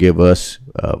 which will give us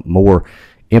more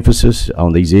emphasis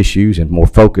on these issues and more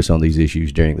focus on these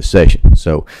issues during the session.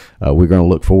 So we're going to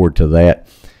look forward to that.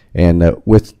 And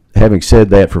with having said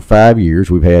that, for 5 years,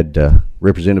 we've had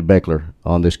Representative Beckler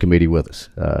on this committee with us.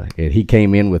 And he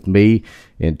came in with me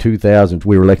in 2000.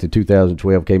 We were elected in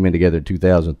 2012, came in together in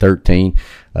 2013.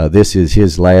 This is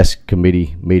his last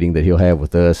committee meeting that he'll have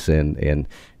with us, and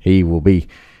he will be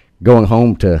going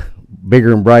home to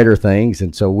bigger and brighter things.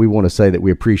 And so we want to say that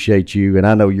we appreciate you, and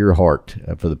I know your heart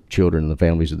for the children and the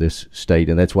families of this state,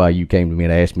 and that's why you came to me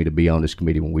and asked me to be on this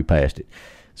committee when we passed it.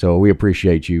 So we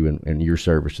appreciate you and your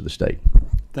service to the state.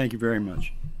 Thank you very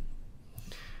much.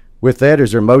 With that,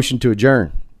 is there a motion to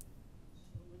adjourn?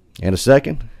 And a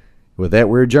second? With that,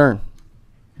 we're adjourned.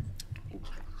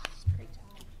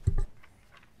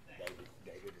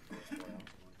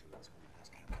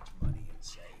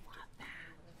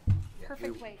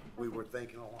 Perfect way. We were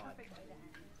thinking a lot.